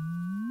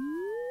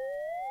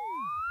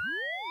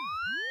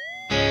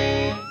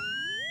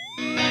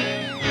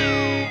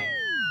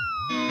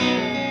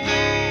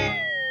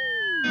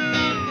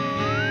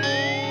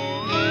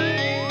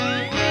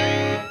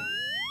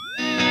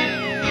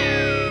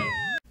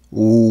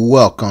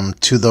 Welcome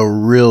to the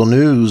real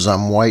news.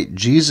 I'm White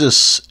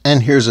Jesus,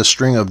 and here's a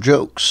string of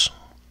jokes.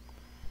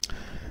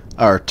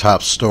 Our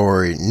top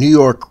story: New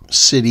York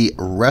City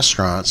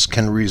restaurants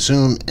can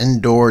resume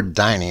indoor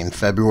dining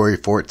February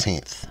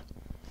 14th.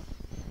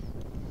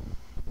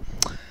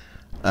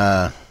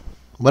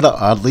 What an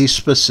oddly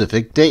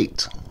specific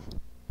date.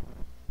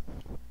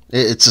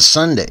 It's a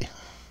Sunday.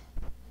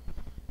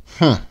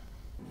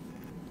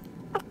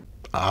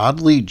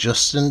 Oddly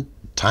just in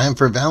time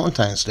for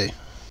Valentine's Day.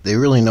 They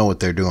really know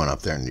what they're doing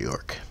up there in New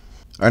York.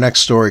 Our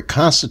next story: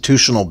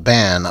 constitutional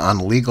ban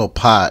on legal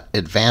pot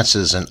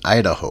advances in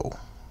Idaho.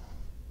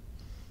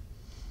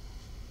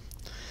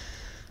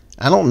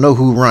 I don't know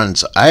who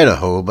runs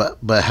Idaho,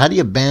 but how do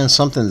you ban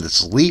something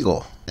that's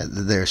legal?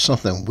 There's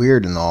something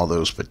weird in all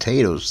those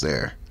potatoes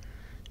there.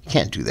 You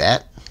can't do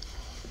that.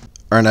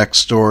 Our next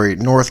story: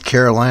 North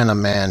Carolina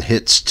man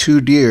hits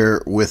 2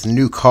 deer with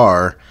new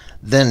car,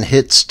 then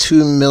hits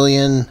 $2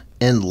 million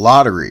in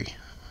lottery.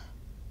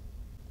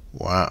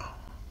 Wow.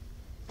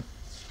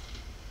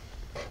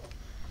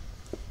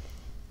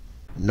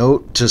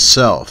 Note to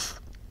self: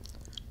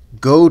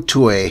 go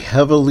to a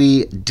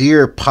heavily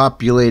deer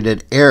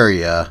populated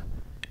area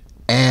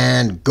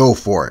and go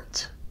for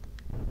it.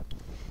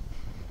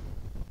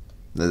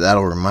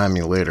 That'll remind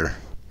me later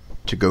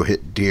to go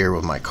hit deer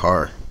with my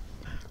car.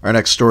 Our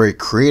next story: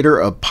 creator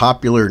of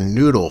popular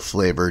noodle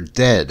flavor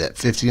dead at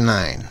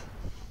 59.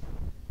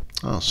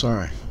 Oh,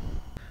 sorry.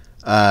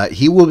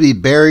 He will be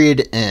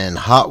buried in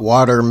hot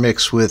water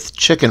mixed with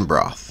chicken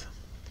broth.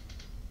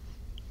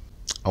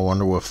 I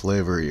wonder what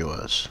flavor he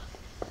was.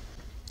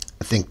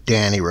 I think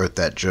Danny wrote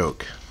that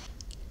joke.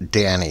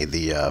 Danny,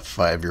 the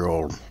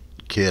 5-year-old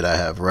kid I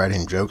have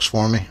writing jokes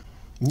for me.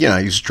 You know,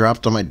 he's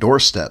dropped on my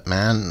doorstep,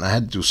 man. I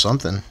had to do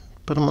something.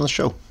 Put him on the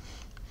show.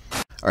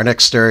 Our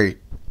next story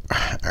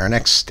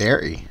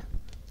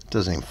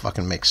doesn't even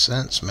fucking make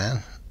sense,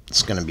 man.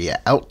 It's going to be an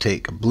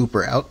outtake, a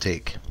blooper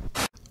outtake.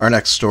 Our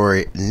next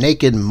story: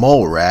 naked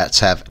mole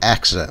rats have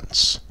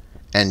accents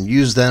and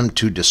use them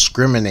to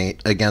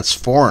discriminate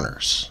against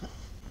foreigners.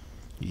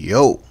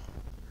 Yo.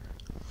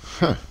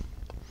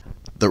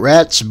 The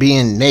rats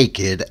being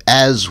naked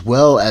as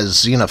well as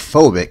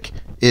xenophobic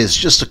is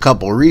just a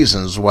couple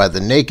reasons why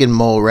the naked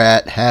mole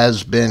rat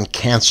has been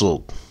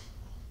canceled.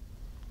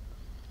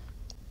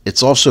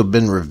 It's also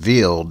been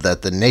revealed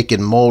that the naked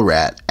mole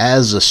rat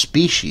as a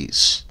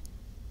species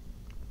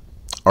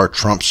are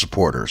Trump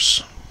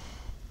supporters.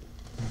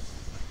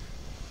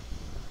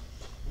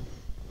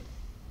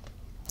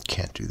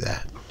 Can't do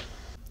that.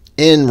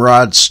 In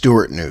Rod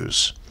Stewart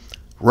news: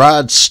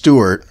 Rod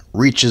Stewart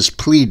reaches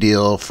plea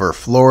deal for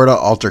Florida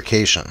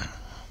altercation.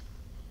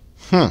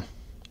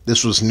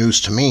 This was news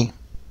to me.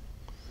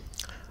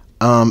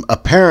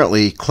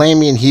 Apparently,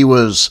 claiming he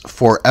was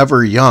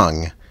forever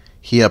young,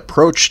 he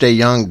approached a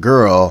young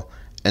girl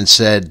and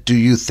said, "Do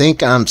you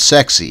think I'm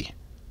sexy?"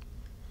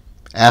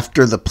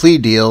 After the plea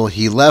deal,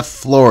 he left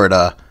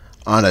Florida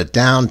on a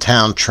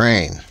downtown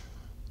train.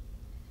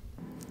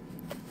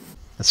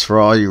 That's for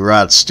all you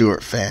Rod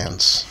Stewart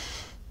fans.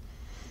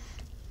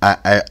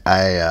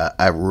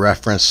 I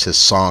referenced his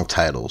song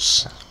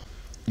titles.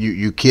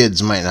 You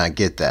kids might not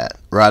get that.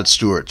 Rod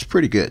Stewart's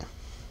pretty good.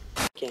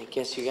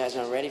 Guess you guys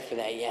aren't ready for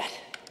that yet.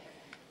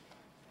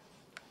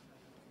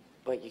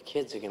 But you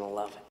kids are gonna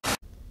love it.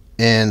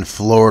 In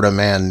Florida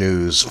Man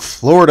news: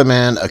 Florida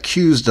man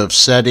accused of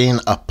setting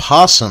a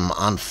possum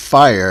on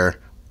fire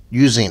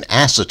using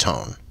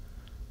acetone.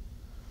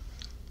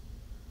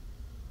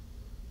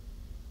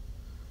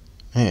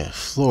 Yeah,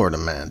 Florida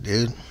man,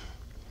 dude.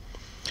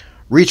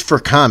 Reach for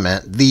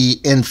comment: the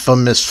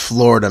infamous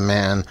Florida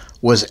man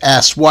was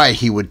asked why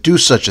he would do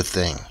such a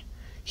thing.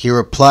 He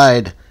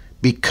replied,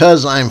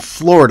 "Because I'm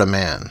Florida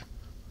man.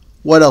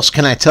 What else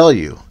can I tell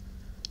you?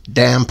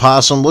 Damn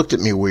possum looked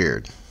at me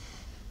weird."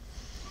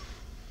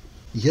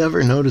 You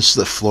ever notice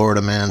that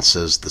Florida man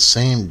has the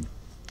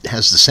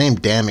same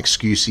damn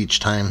excuse each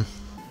time?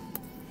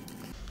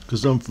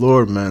 "'Cause I'm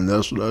Florida man,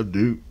 that's what I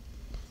do."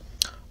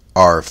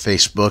 Are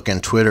Facebook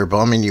and Twitter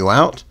bumming you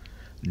out?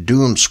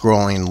 Doom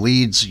scrolling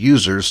leads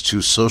users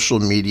to social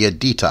media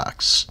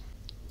detox.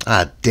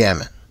 Ah, damn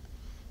it.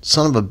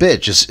 Son of a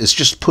bitch, it's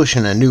just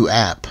pushing a new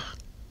app.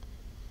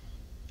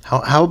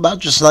 How about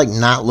just like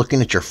not looking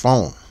at your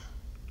phone?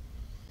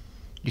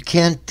 You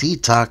can't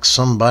detox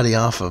somebody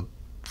off of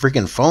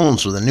freaking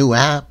phones with a new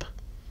app.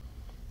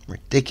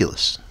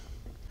 Ridiculous.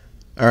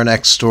 Our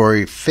next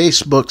story: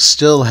 Facebook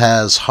still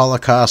has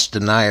Holocaust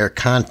denier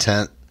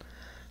content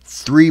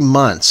 3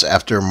 months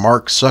after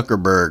Mark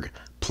Zuckerberg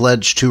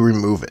pledged to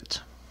remove it.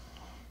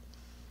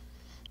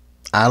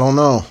 I don't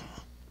know.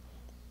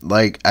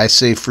 Like I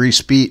say, free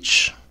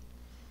speech.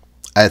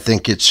 I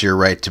think it's your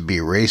right to be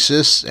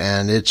racist,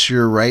 and it's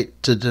your right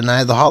to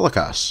deny the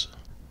Holocaust.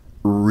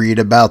 Read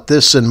about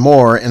this and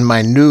more in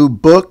my new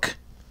book,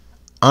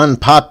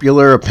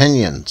 Unpopular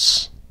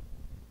Opinions,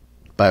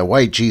 by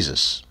White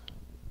Jesus.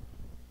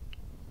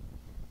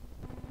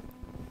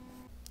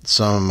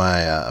 Some of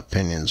my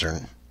opinions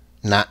are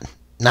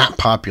not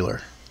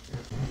popular.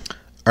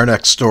 Our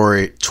next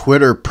story,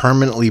 Twitter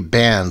permanently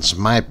bans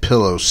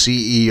MyPillow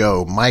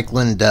CEO Mike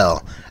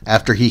Lindell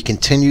after he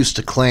continues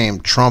to claim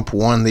Trump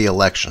won the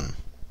election.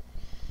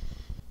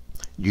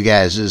 You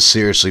guys, this is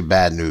seriously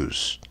bad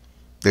news.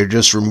 They're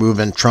just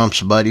removing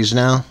Trump's buddies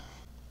now.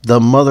 The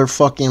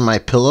motherfucking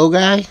MyPillow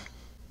guy?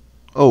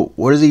 Oh,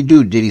 what did he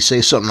do? Did he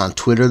say something on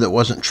Twitter that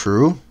wasn't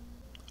true?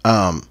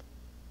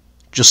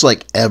 Just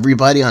like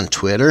everybody on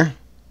Twitter.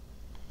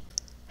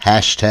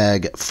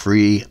 Hashtag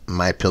free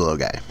MyPillow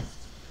guy.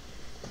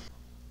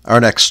 Our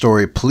next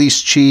story,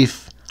 police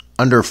chief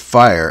under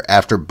fire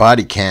after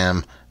body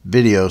cam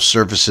video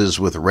surfaces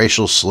with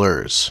racial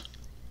slurs.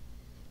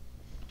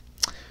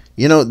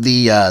 You know,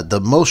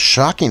 the most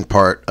shocking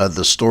part of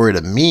the story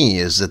to me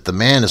is that the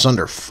man is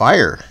under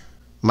fire.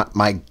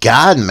 My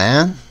God,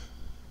 man.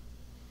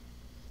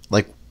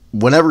 Like,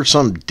 whenever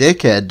some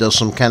dickhead does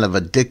some kind of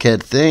a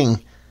dickhead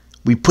thing,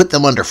 we put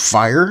them under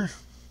fire?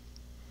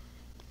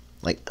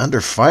 Like, under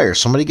fire.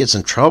 Somebody gets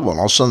in trouble and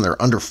all of a sudden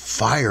they're under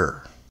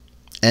fire.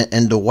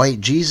 And to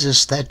White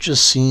Jesus, that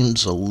just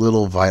seems a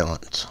little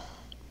violent.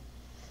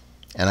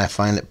 And I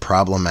find it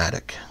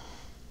problematic.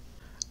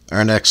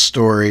 Our next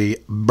story,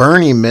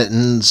 Bernie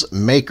Mittens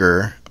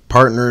maker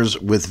partners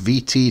with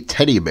VT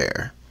Teddy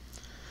Bear.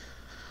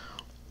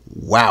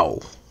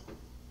 Wow.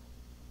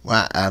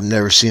 I've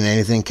never seen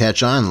anything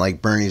catch on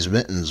like Bernie's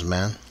Mittens,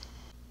 man.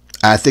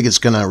 I think it's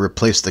going to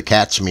replace the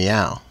cat's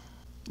meow.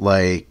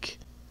 Like,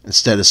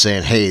 instead of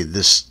saying, hey,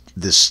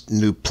 this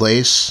new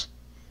place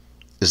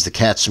is the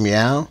cat's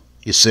meow,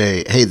 you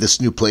say, hey,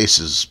 this new place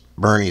is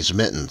Bernie's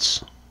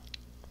Mittens.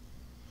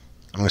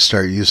 I'm going to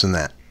start using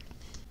that.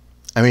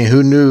 I mean,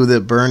 who knew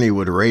that Bernie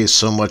would raise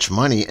so much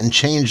money and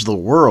change the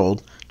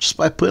world just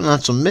by putting on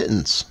some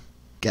mittens?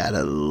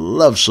 Gotta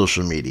love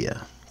social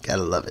media.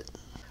 Gotta love it.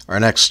 Our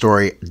next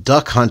story,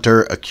 duck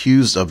hunter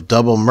accused of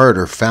double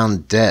murder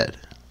found dead.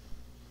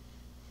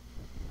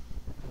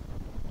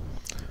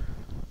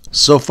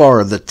 So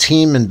far, the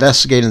team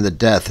investigating the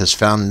death has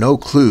found no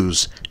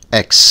clues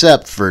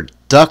except for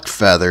duck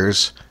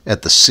feathers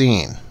at the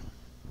scene,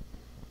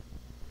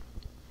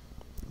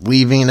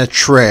 leaving a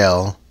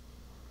trail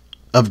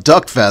of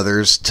duck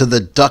feathers to the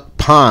duck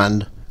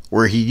pond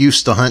where he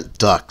used to hunt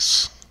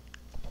ducks.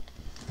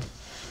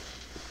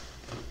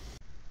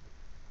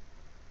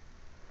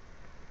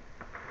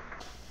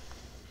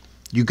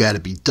 You gotta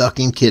be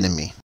ducking kidding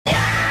me.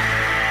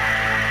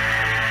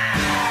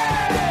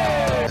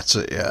 That's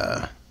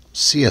a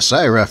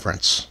CSI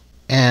reference.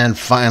 And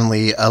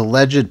finally,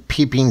 alleged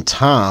peeping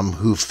Tom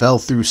who fell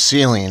through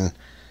ceiling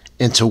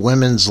into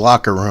women's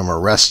locker room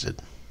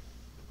arrested.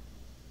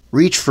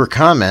 Reach for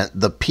comment,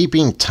 the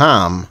peeping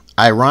Tom,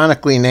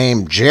 ironically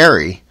named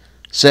Jerry,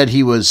 said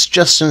he was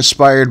just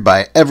inspired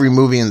by every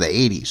movie in the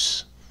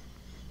 80s.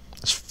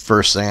 That's the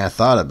first thing I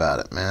thought about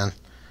it, man.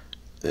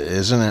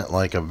 Isn't it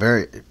like a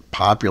very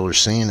popular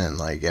scene in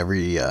like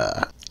every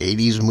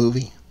 80s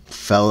movie?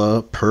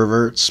 Fella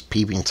perverts,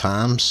 peeping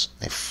Toms,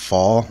 they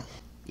fall.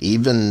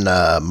 Even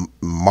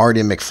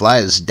Marty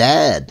McFly's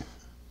dad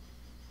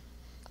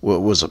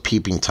was a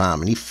peeping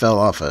Tom, and he fell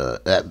off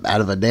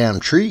out of a damn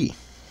tree.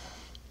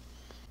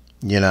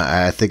 You know,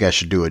 I think I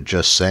should do a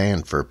just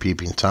saying for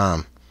peeping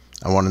Tom.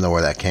 I want to know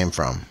where that came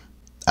from.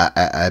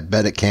 I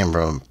bet it came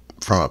from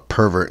a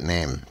pervert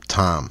named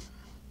Tom,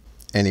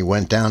 and he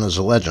went down as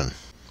a legend.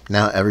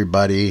 Now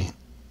everybody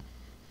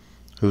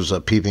who's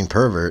a peeping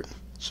pervert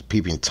is a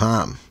peeping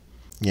Tom.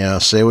 You know,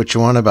 say what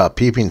you want about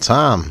peeping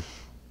Tom.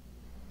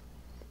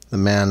 The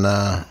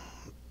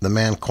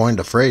man coined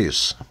a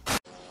phrase.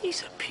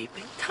 He's a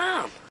peeping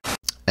Tom.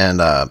 And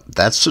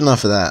that's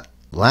enough of that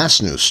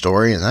last news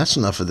story, and that's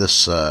enough of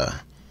this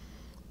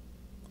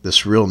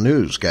real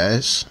news,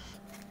 guys.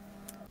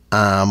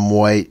 I'm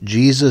White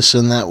Jesus,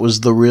 and that was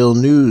the real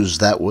news.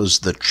 That was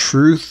the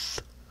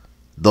truth,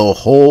 the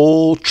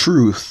whole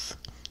truth,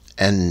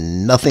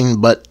 and nothing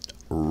but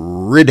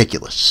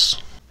ridiculous.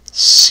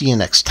 See you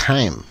next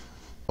time.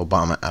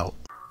 Obama out.